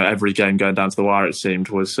able to, every game going down to the wire, it seemed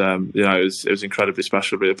was it was incredibly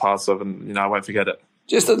special to be a part of, and I won't forget it.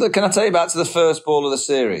 Can I take you back to the first ball of the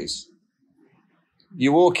series?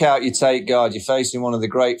 You walk out, you take guard, you're facing one of the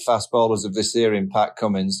great fast bowlers of this era in Pat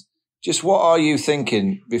Cummins. Just what are you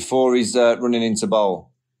thinking before he's running into bowl?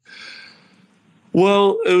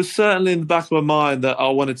 Well, it was certainly in the back of my mind that I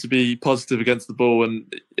wanted to be positive against the ball,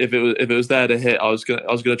 and if it was there to hit, I was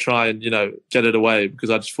gonna try and get it away, because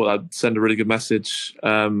I just thought I'd send a really good message.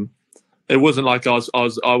 It wasn't like I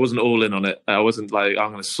wasn't all in on it. I wasn't like,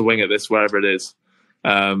 I'm going to swing at this wherever it is,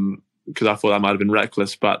 because I thought that might have been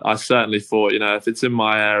reckless. But I certainly thought, if it's in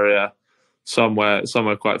my area, somewhere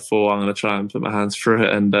quite full, I'm going to try and put my hands through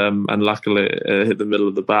it, and luckily it hit the middle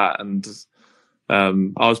of the bat, and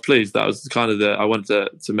I was pleased. That was kind of I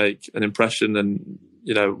wanted to make an impression, and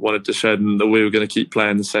wanted to show them that we were going to keep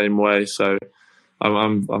playing the same way. So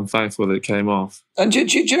I'm thankful that it came off. And do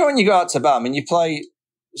you know when you go out to bat? I mean, you play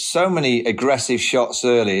so many aggressive shots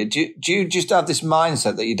early. Do you just have this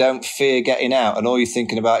mindset that you don't fear getting out, and all you're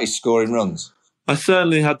thinking about is scoring runs? I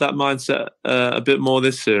certainly had that mindset a bit more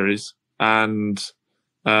this series. And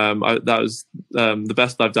that was the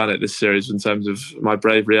best I've done it this series in terms of my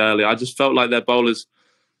bravery early. I just felt like their bowlers,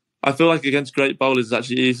 I feel like against great bowlers, it's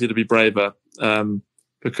actually easier to be braver,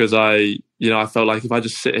 because I felt like if I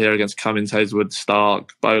just sit here against Cummins, Hazelwood,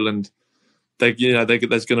 Stark, Boland, there's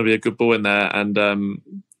going to be a good ball in there. And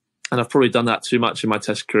I've probably done that too much in my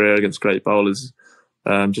Test career against great bowlers,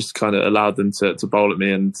 just kind of allowed them to bowl at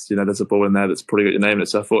me. And, there's a ball in there that's probably got your name in it.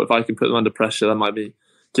 So I thought if I can put them under pressure, that might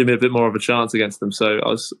give me a bit more of a chance against them. So I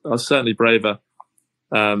was certainly braver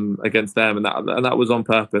against them, and that was on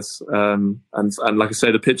purpose. And like I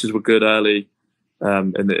say, the pitches were good early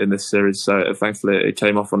in this series. So thankfully it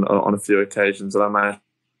came off on a few occasions, and I managed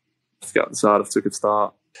to get on the side to a good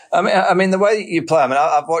start. I mean, the way that you play. I mean,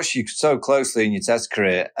 I've watched you so closely in your Test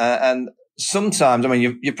career, and sometimes, I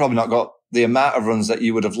mean, you've probably not got the amount of runs that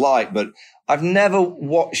you would have liked, but I've never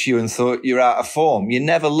watched you and thought you're out of form. You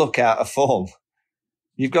never look out of form.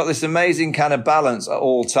 You've got this amazing kind of balance at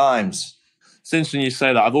all times. It's interesting you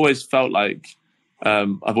say that. I've always felt like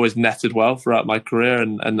I've always netted well throughout my career,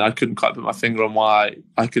 and I couldn't quite put my finger on why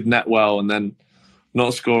I could net well and then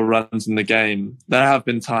not score runs in the game. There have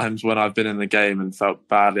been times when I've been in the game and felt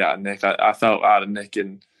badly out of nick. I felt out of nick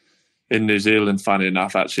in New Zealand, funny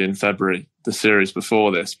enough, actually, in February, the series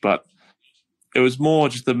before this. But it was more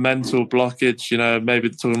just the mental blockage, maybe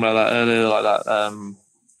talking about that earlier, like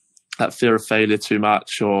that fear of failure too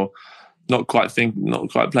much, or not quite playing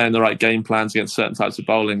the right game plans against certain types of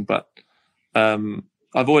bowling. But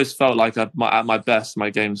I've always felt like at my best, my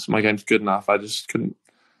game's good enough. I just couldn't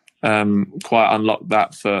quite unlock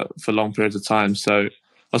that for long periods of time. So I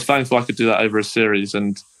was thankful I could do that over a series,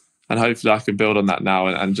 and hopefully I can build on that now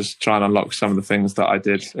and just try and unlock some of the things that I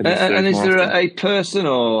did. And is there a person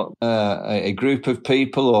or a group of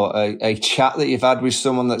people or a chat that you've had with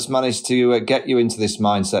someone that's managed to get you into this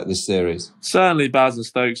mindset, this series? Certainly Baz and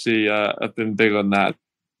Stokesy have been big on that.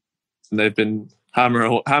 And they've been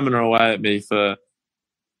hammering away at me for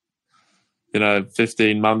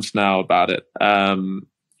 15 months now about it.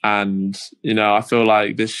 And I feel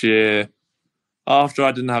like this year, after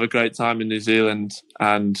I didn't have a great time in New Zealand,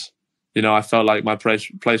 and I felt like my place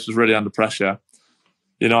was really under pressure.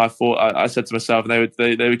 I said to myself, and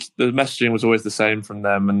the messaging was always the same from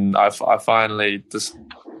them, and I finally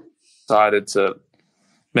decided to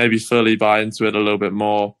maybe fully buy into it a little bit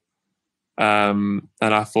more. And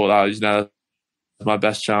I thought that was my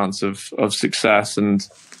best chance of success, and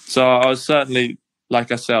so I was certainly,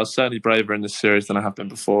 like I said, I was certainly braver in this series than I have been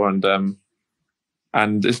before, and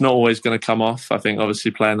it's not always going to come off. I think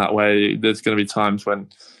obviously playing that way, there's going to be times when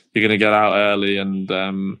you're going to get out early and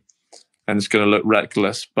it's going to look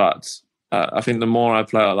reckless. But I think the more I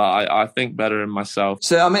play like that, I think better in myself.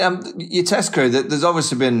 So, I mean, your test career, there's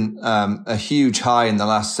obviously been a huge high in the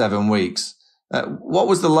last 7 weeks. What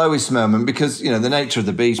was the lowest moment? Because, the nature of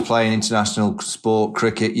the beast, playing international sport,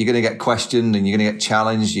 cricket, you're going to get questioned and you're going to get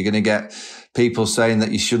challenged. You're going to get people saying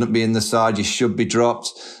that you shouldn't be in the side, you should be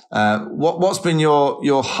dropped. What's been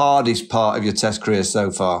your hardest part of your test career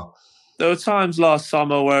so far? There were times last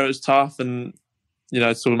summer where it was tough, and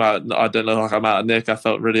talking about I don't look like I'm out of nick. I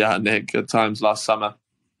felt really out of nick at times last summer,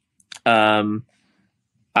 and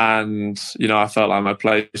I felt like my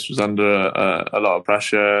place was under a lot of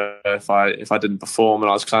pressure if I didn't perform, and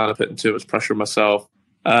I was kind of putting too much pressure on myself.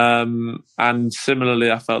 And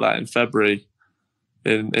similarly, I felt that in February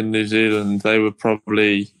in New Zealand, they were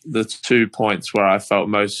probably the 2 points where I felt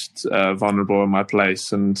most vulnerable in my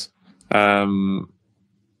place, and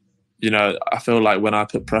I feel like when I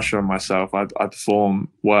put pressure on myself, I perform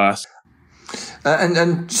worse.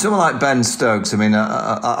 And someone like Ben Stokes, I mean,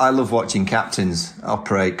 I love watching captains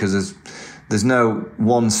operate because there's no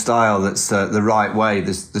one style that's the right way.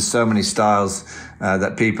 There's so many styles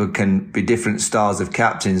that people can be different styles of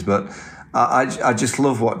captains, but I just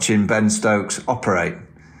love watching Ben Stokes operate.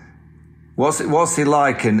 What's he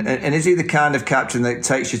like, and is he the kind of captain that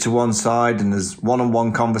takes you to one side and there's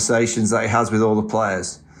one-on-one conversations that he has with all the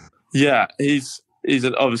players? Yeah, he's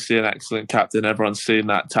obviously an excellent captain. Everyone's seen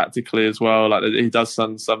that tactically as well. Like, he does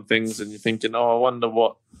some things, and you're thinking, I wonder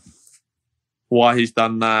why he's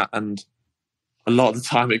done that. And a lot of the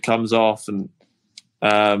time it comes off, and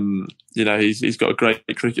he's got a great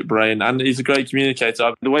cricket brain, and he's a great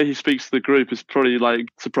communicator. The way he speaks to the group has probably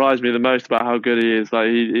surprised me the most about how good he is. Like,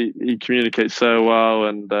 he communicates so well,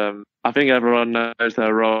 and I think everyone knows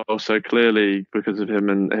their role so clearly because of him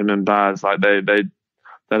and Baz. Like,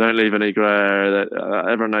 they don't leave any grey area.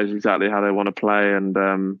 Everyone knows exactly how they want to play,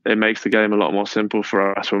 and it makes the game a lot more simple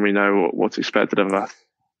for us when we know what's expected of us.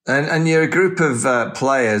 And you're a group of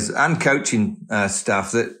players and coaching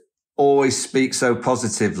staff that always speak so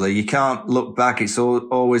positively. You can't look back. It's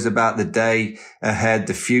always about the day ahead,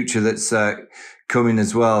 the future that's coming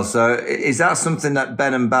as well. So is that something that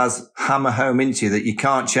Ben and Baz hammer home into you, that you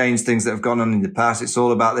can't change things that have gone on in the past? It's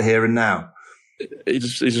all about the here and now.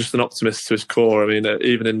 He's just an optimist to his core. I mean,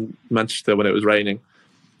 even in Manchester when it was raining,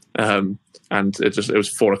 and it was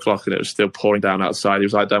 4 o'clock and it was still pouring down outside, he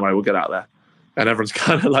was like, "Don't worry, we'll get out there." And everyone's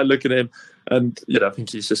kind of like looking at him, and I think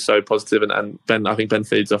he's just so positive. And Ben, I think Ben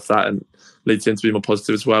feeds off that and leads him to be more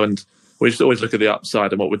positive as well. And we just always look at the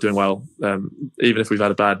upside and what we're doing well. Even if we've had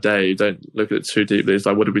a bad day, don't look at it too deeply. It's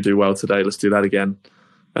like, what did we do well today? Let's do that again.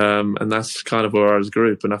 And that's kind of where we are as a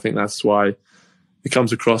group, and I think that's why it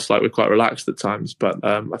comes across like we're quite relaxed at times, but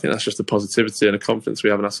I think that's just a positivity and a confidence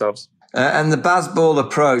we have in ourselves. And the Baz ball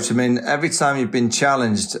approach, I mean, every time you've been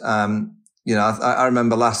challenged, You know, I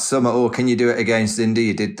remember last summer, oh, can you do it against India?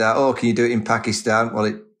 You did that. Oh, can you do it in Pakistan? Well,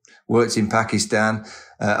 it worked in Pakistan.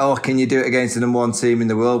 Oh, can you do it against the number one team in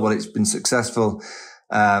the world? Well, it's been successful.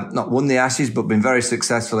 Not won the Ashes, but been very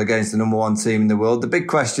successful against the number one team in the world. The big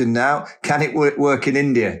question now, can it work in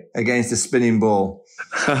India against a spinning ball?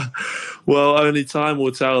 Well, only time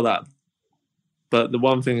will tell that. But the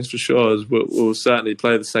one thing is for sure is we'll certainly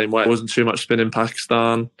play the same way. It wasn't too much spin in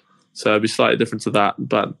Pakistan, so it'll be slightly different to that.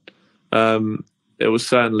 But we'll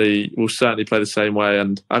certainly play the same way.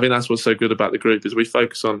 And I think that's what's so good about the group is we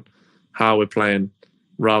focus on how we're playing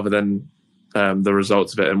rather than the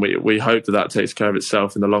results of it. And we hope that takes care of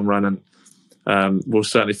itself in the long run. And we'll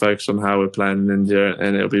certainly focus on how we're playing in India,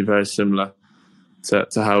 and it'll be very similar to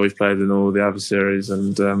how we've played in all the other series.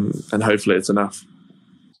 And hopefully it's enough.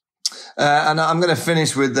 And I'm going to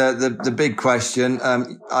finish with the big question.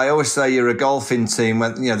 I always say you're a golfing team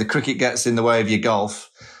when, the cricket gets in the way of your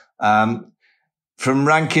golf. From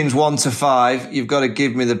rankings 1 to 5, you've got to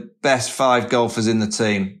give me the best 5 golfers in the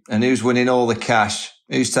team. And who's winning all the cash?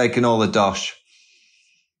 Who's taking all the dosh?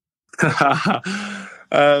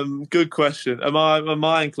 Good question. Am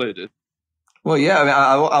I included? Well, yeah. I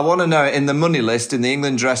mean, I want to know in the money list in the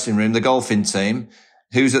England dressing room, the golfing team,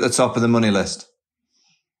 who's at the top of the money list?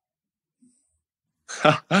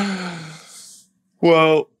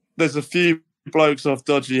 Well, there's a few blokes off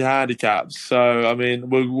dodgy handicaps, so I mean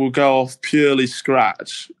we'll go off purely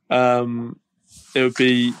scratch. It would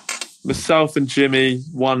be myself and Jimmy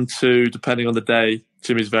 1, 2 depending on the day.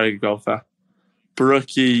 Jimmy's a very good golfer.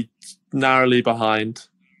 Brookie narrowly behind,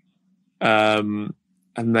 and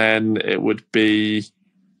then it would be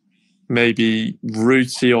maybe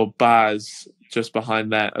Rooty or Baz just behind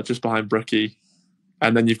Brookie.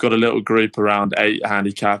 And then you've got a little group around 8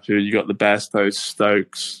 handicap who you got the Bairstow,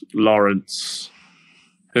 Stokes, Lawrence.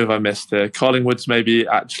 Who have I missed here? Collingwood's maybe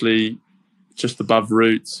actually just above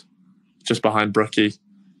Root, just behind Brookie.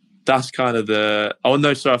 That's kind of the... Oh,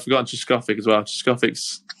 no, sorry, I've forgotten Tchaikovsky as well. Tchaikovsky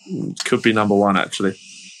could be number 1, actually.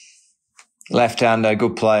 Left-hander,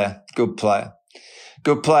 good player.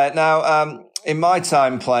 Now, in my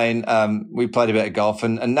time playing, we played a bit of golf,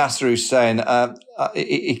 and Nasser Hussain,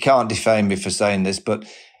 he can't defame me for saying this, but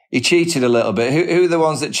he cheated a little bit. Who are the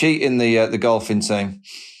ones that cheat in the golfing team?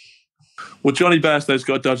 Well, Johnny Bairstow's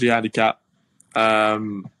got a dodgy handicap,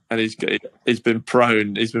 and he's been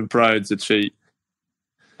prone to cheat.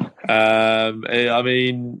 I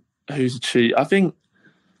mean, who's a cheat? I think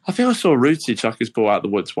I saw Rooty chuck his ball out the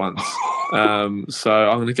woods once. So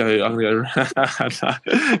I'm gonna go.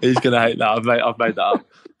 He's gonna hate that. I've made that up.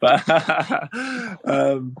 But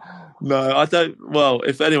no, I don't. Well,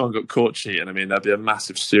 if anyone got caught cheating, I mean, that'd be a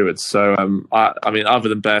massive Stewart. So I mean, other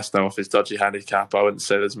than Bairstow off his dodgy handicap, I wouldn't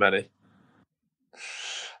say there's many.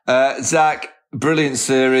 Zach, brilliant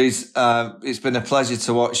series. It's been a pleasure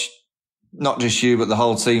to watch. Not just you, but the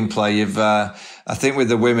whole team play. You've, I think with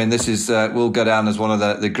the women, this is, will go down as one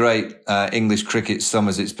of the great, English cricket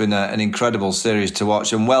summers. It's been an incredible series to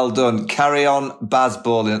watch, and well done. Carry on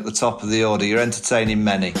Bazballing at the top of the order. You're entertaining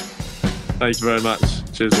many. Thank you very much.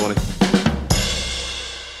 Cheers, Vaughany.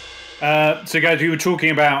 So guys, we were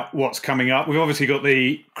talking about what's coming up. We've obviously got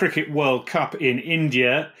the Cricket World Cup in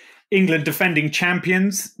India. England defending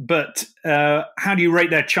champions, but, how do you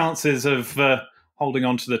rate their chances of, holding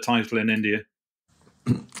on to the title in India?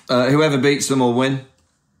 Whoever beats them will win.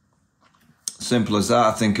 Simple as that.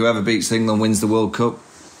 I think whoever beats England wins the World Cup.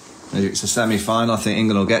 It's a semi-final. I think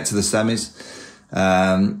England will get to the semis.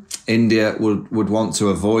 India would want to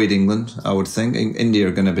avoid England, I would think. India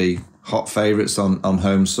are going to be hot favourites on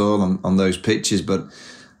home soil, on those pitches. But,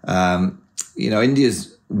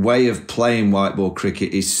 India's way of playing white ball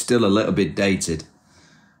cricket is still a little bit dated.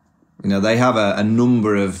 They have a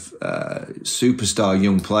number of superstar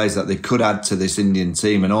young players that they could add to this Indian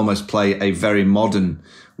team and almost play a very modern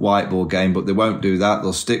white ball game, but they won't do that.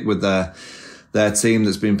 They'll stick with their team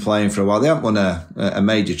that's been playing for a while. They haven't won a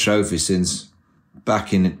major trophy since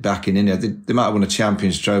back in India. They might have won a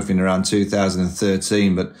Champions Trophy in around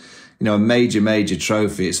 2013, but a major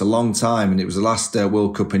trophy. It's a long time, and it was the last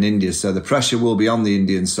World Cup in India, so the pressure will be on the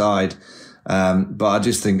Indian side. But I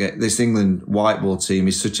just think this England white ball team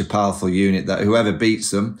is such a powerful unit that whoever beats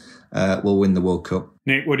them will win the World Cup.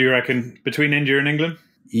 Nick, what do you reckon between India and England?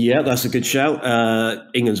 Yeah, that's a good shout.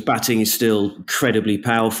 England's batting is still incredibly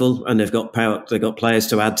powerful, and they've got players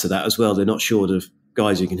to add to that as well. They're not short of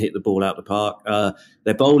guys who can hit the ball out the park.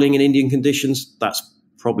 They're bowling in Indian conditions. That's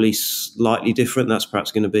probably slightly different. That's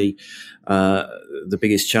perhaps going to be the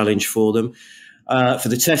biggest challenge for them. For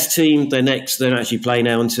the Test team, they don't actually play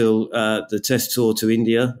now until the Test tour to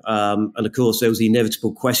India. And of course, there was the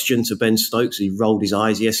inevitable question to Ben Stokes. He rolled his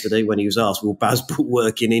eyes yesterday when he was asked, will Bazball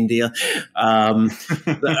work in India? I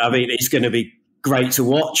mean, it's going to be great to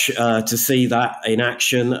watch, to see that in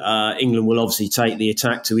action. England will obviously take the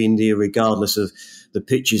attack to India regardless of the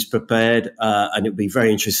pitch is prepared, and it'll be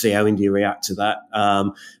very interesting to see how India react to that.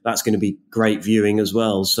 That's going to be great viewing as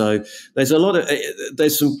well. So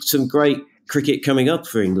there's some great cricket coming up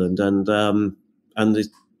for England, and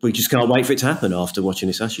we just can't wait for it to happen after watching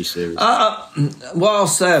this Ashes series. What I'll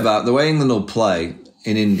say about the way England will play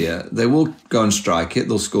in India, they will go and strike it,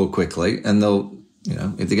 they'll score quickly, and they'll,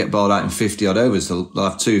 if they get bowled out in 50 odd overs, they'll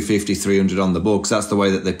have 250, 300 on the ball, because that's the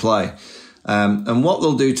way that they play. And what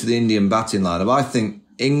they'll do to the Indian batting lineup, I think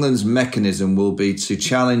England's mechanism will be to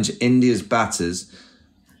challenge India's batters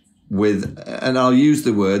with, and I'll use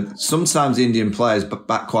the word, sometimes Indian players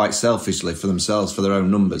bat quite selfishly for themselves, for their own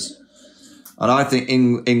numbers. And I think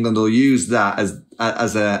England will use that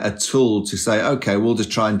as a tool to say, okay, we'll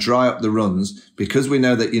just try and dry up the runs, because we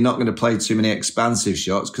know that you're not going to play too many expansive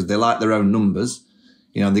shots because they like their own numbers.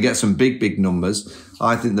 They get some big numbers.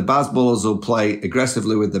 I think the Baz bowlers will play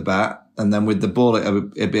aggressively with the bat, and then with the ball, it'll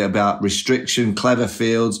be about restriction, clever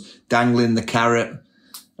fields, dangling the carrot,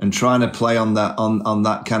 and trying to play on that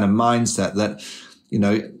kind of mindset that,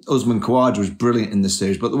 Usman Khawaja was brilliant in the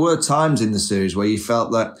series, but there were times in the series where you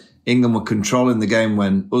felt that England were controlling the game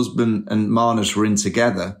when Usman and Marnus were in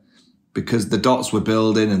together, because the dots were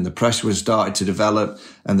building and the pressure was starting to develop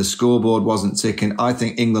and the scoreboard wasn't ticking. I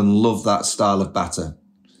think England love that style of batter.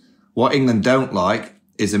 What England don't like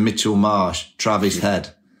is a Mitchell Marsh, Travis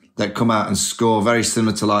Head, that come out and score very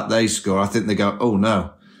similar to like they score. I think they go, oh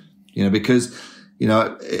no, because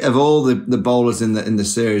of all the bowlers in the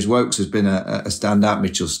series, Woakes has been a standout.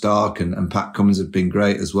 Mitchell Starc and Pat Cummins have been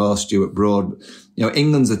great as well. Stuart Broad.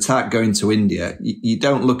 England's attack going to India, you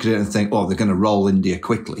don't look at it and think, oh, they're going to roll India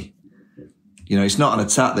quickly. It's not an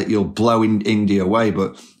attack that you'll blow India away,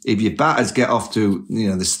 but if your batters get off to,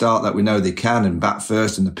 the start that we know they can and bat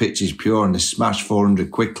first and the pitch is pure and they smash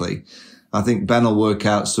 400 quickly, I think Ben will work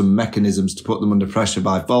out some mechanisms to put them under pressure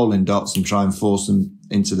by bowling dots and try and force them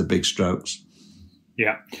into the big strokes.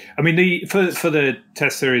 Yeah. I mean, for the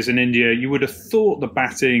Test series in India, you would have thought the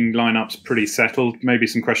batting lineup's pretty settled, maybe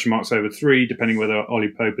some question marks over 3, depending whether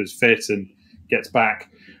Ollie Pope is fit and gets back.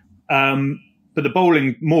 But the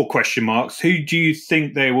bowling, more question marks. Who do you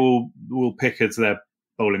think they will pick as their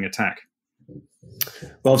bowling attack?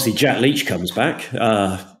 Well, obviously, Jack Leach comes back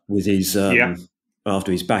with his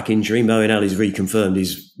after his back injury. Moeen Ali's reconfirmed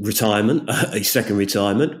his retirement, his second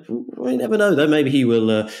retirement. We never know, though. Maybe he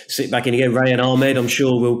will sit back in again. Rayan Ahmed, I'm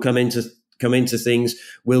sure, will come into things.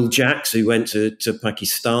 Will Jacks, who went to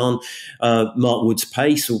Pakistan. Mark Wood's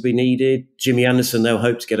pace will be needed. Jimmy Anderson, they'll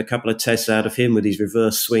hope to get a couple of tests out of him with his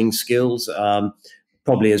reverse swing skills.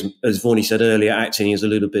 Probably, as Vaughany said earlier, acting as a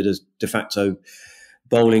little bit as de facto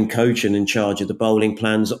bowling coach and in charge of the bowling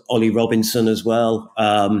plans. Ollie Robinson as well.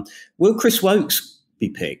 Will Chris Woakes be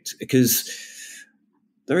picked? Because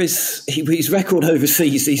his record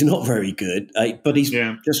overseas, he's not very good, but he's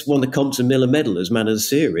just won the Compton Miller medal as man of the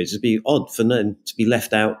series. It'd be odd for them to be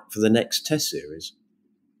left out for the next Test series.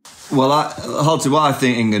 Well, Hoult, what I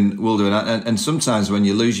think England will do, and sometimes when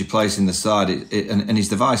you lose your place in the side, and he's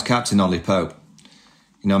the vice captain, Ollie Pope,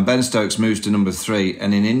 and Ben Stokes moves to number 3,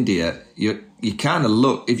 and in India, you kind of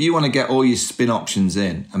look, if you want to get all your spin options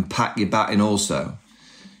in and pack your batting also,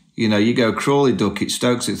 you go Crawley, Duckett,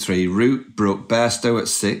 Stokes at 3, Root, Brook, Bairstow at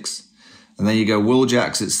 6, and then you go Will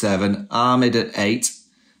Jacks at 7, Ahmed at 8,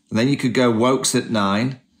 and then you could go Woakes at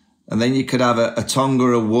 9, and then you could have a Tonga,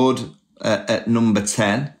 a Wood at number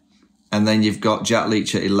 10, and then you've got Jack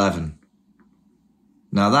Leach at 11.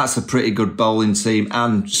 Now that's a pretty good bowling team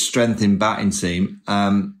and strength in batting team.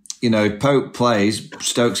 If Pope plays,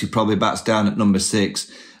 Stokes, he probably bats down at number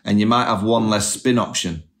 6, and you might have one less spin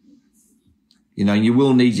option. You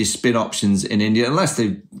will need your spin options in India, unless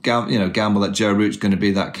they gamble that Joe Root's going to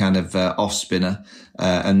be that kind of off spinner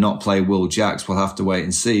and not play Will Jacks. We'll have to wait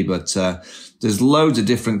and see. But there's loads of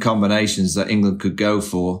different combinations that England could go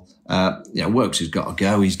for. Woakes has got to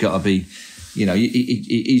go. He's got to be,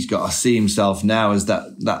 he's got to see himself now as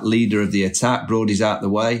that leader of the attack. Broadie's out the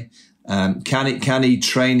way. Can he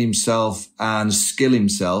train himself and skill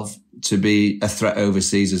himself to be a threat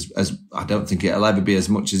overseas? As I don't think it'll ever be as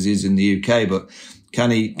much as he is in the UK, but can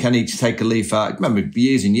he take a leaf out? I remember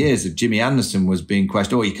years and years of Jimmy Anderson was being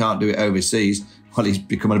questioned, you can't do it overseas. Well, he's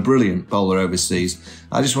become a brilliant bowler overseas.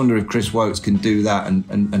 I just wonder if Chris Woakes can do that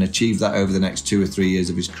and achieve that over the next 2 or 3 years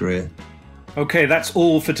of his career. Okay, that's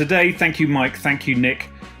all for today. Thank you, Mike. Thank you, Nick.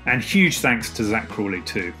 And huge thanks to Zak Crawley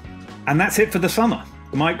too. And that's it for the summer.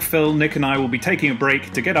 Mike, Phil, Nick and I will be taking a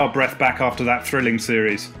break to get our breath back after that thrilling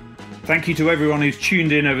series. Thank you to everyone who's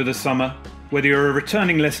tuned in over the summer. Whether you're a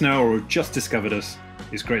returning listener or have just discovered us,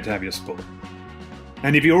 it's great to have your support.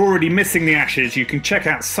 And if you're already missing the Ashes, you can check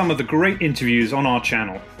out some of the great interviews on our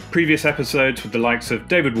channel. Previous episodes with the likes of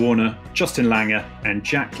David Warner, Justin Langer and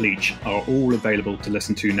Jack Leach are all available to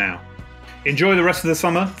listen to now. Enjoy the rest of the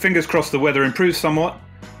summer, fingers crossed the weather improves somewhat,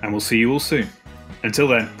 and we'll see you all soon. Until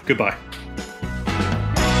then, goodbye.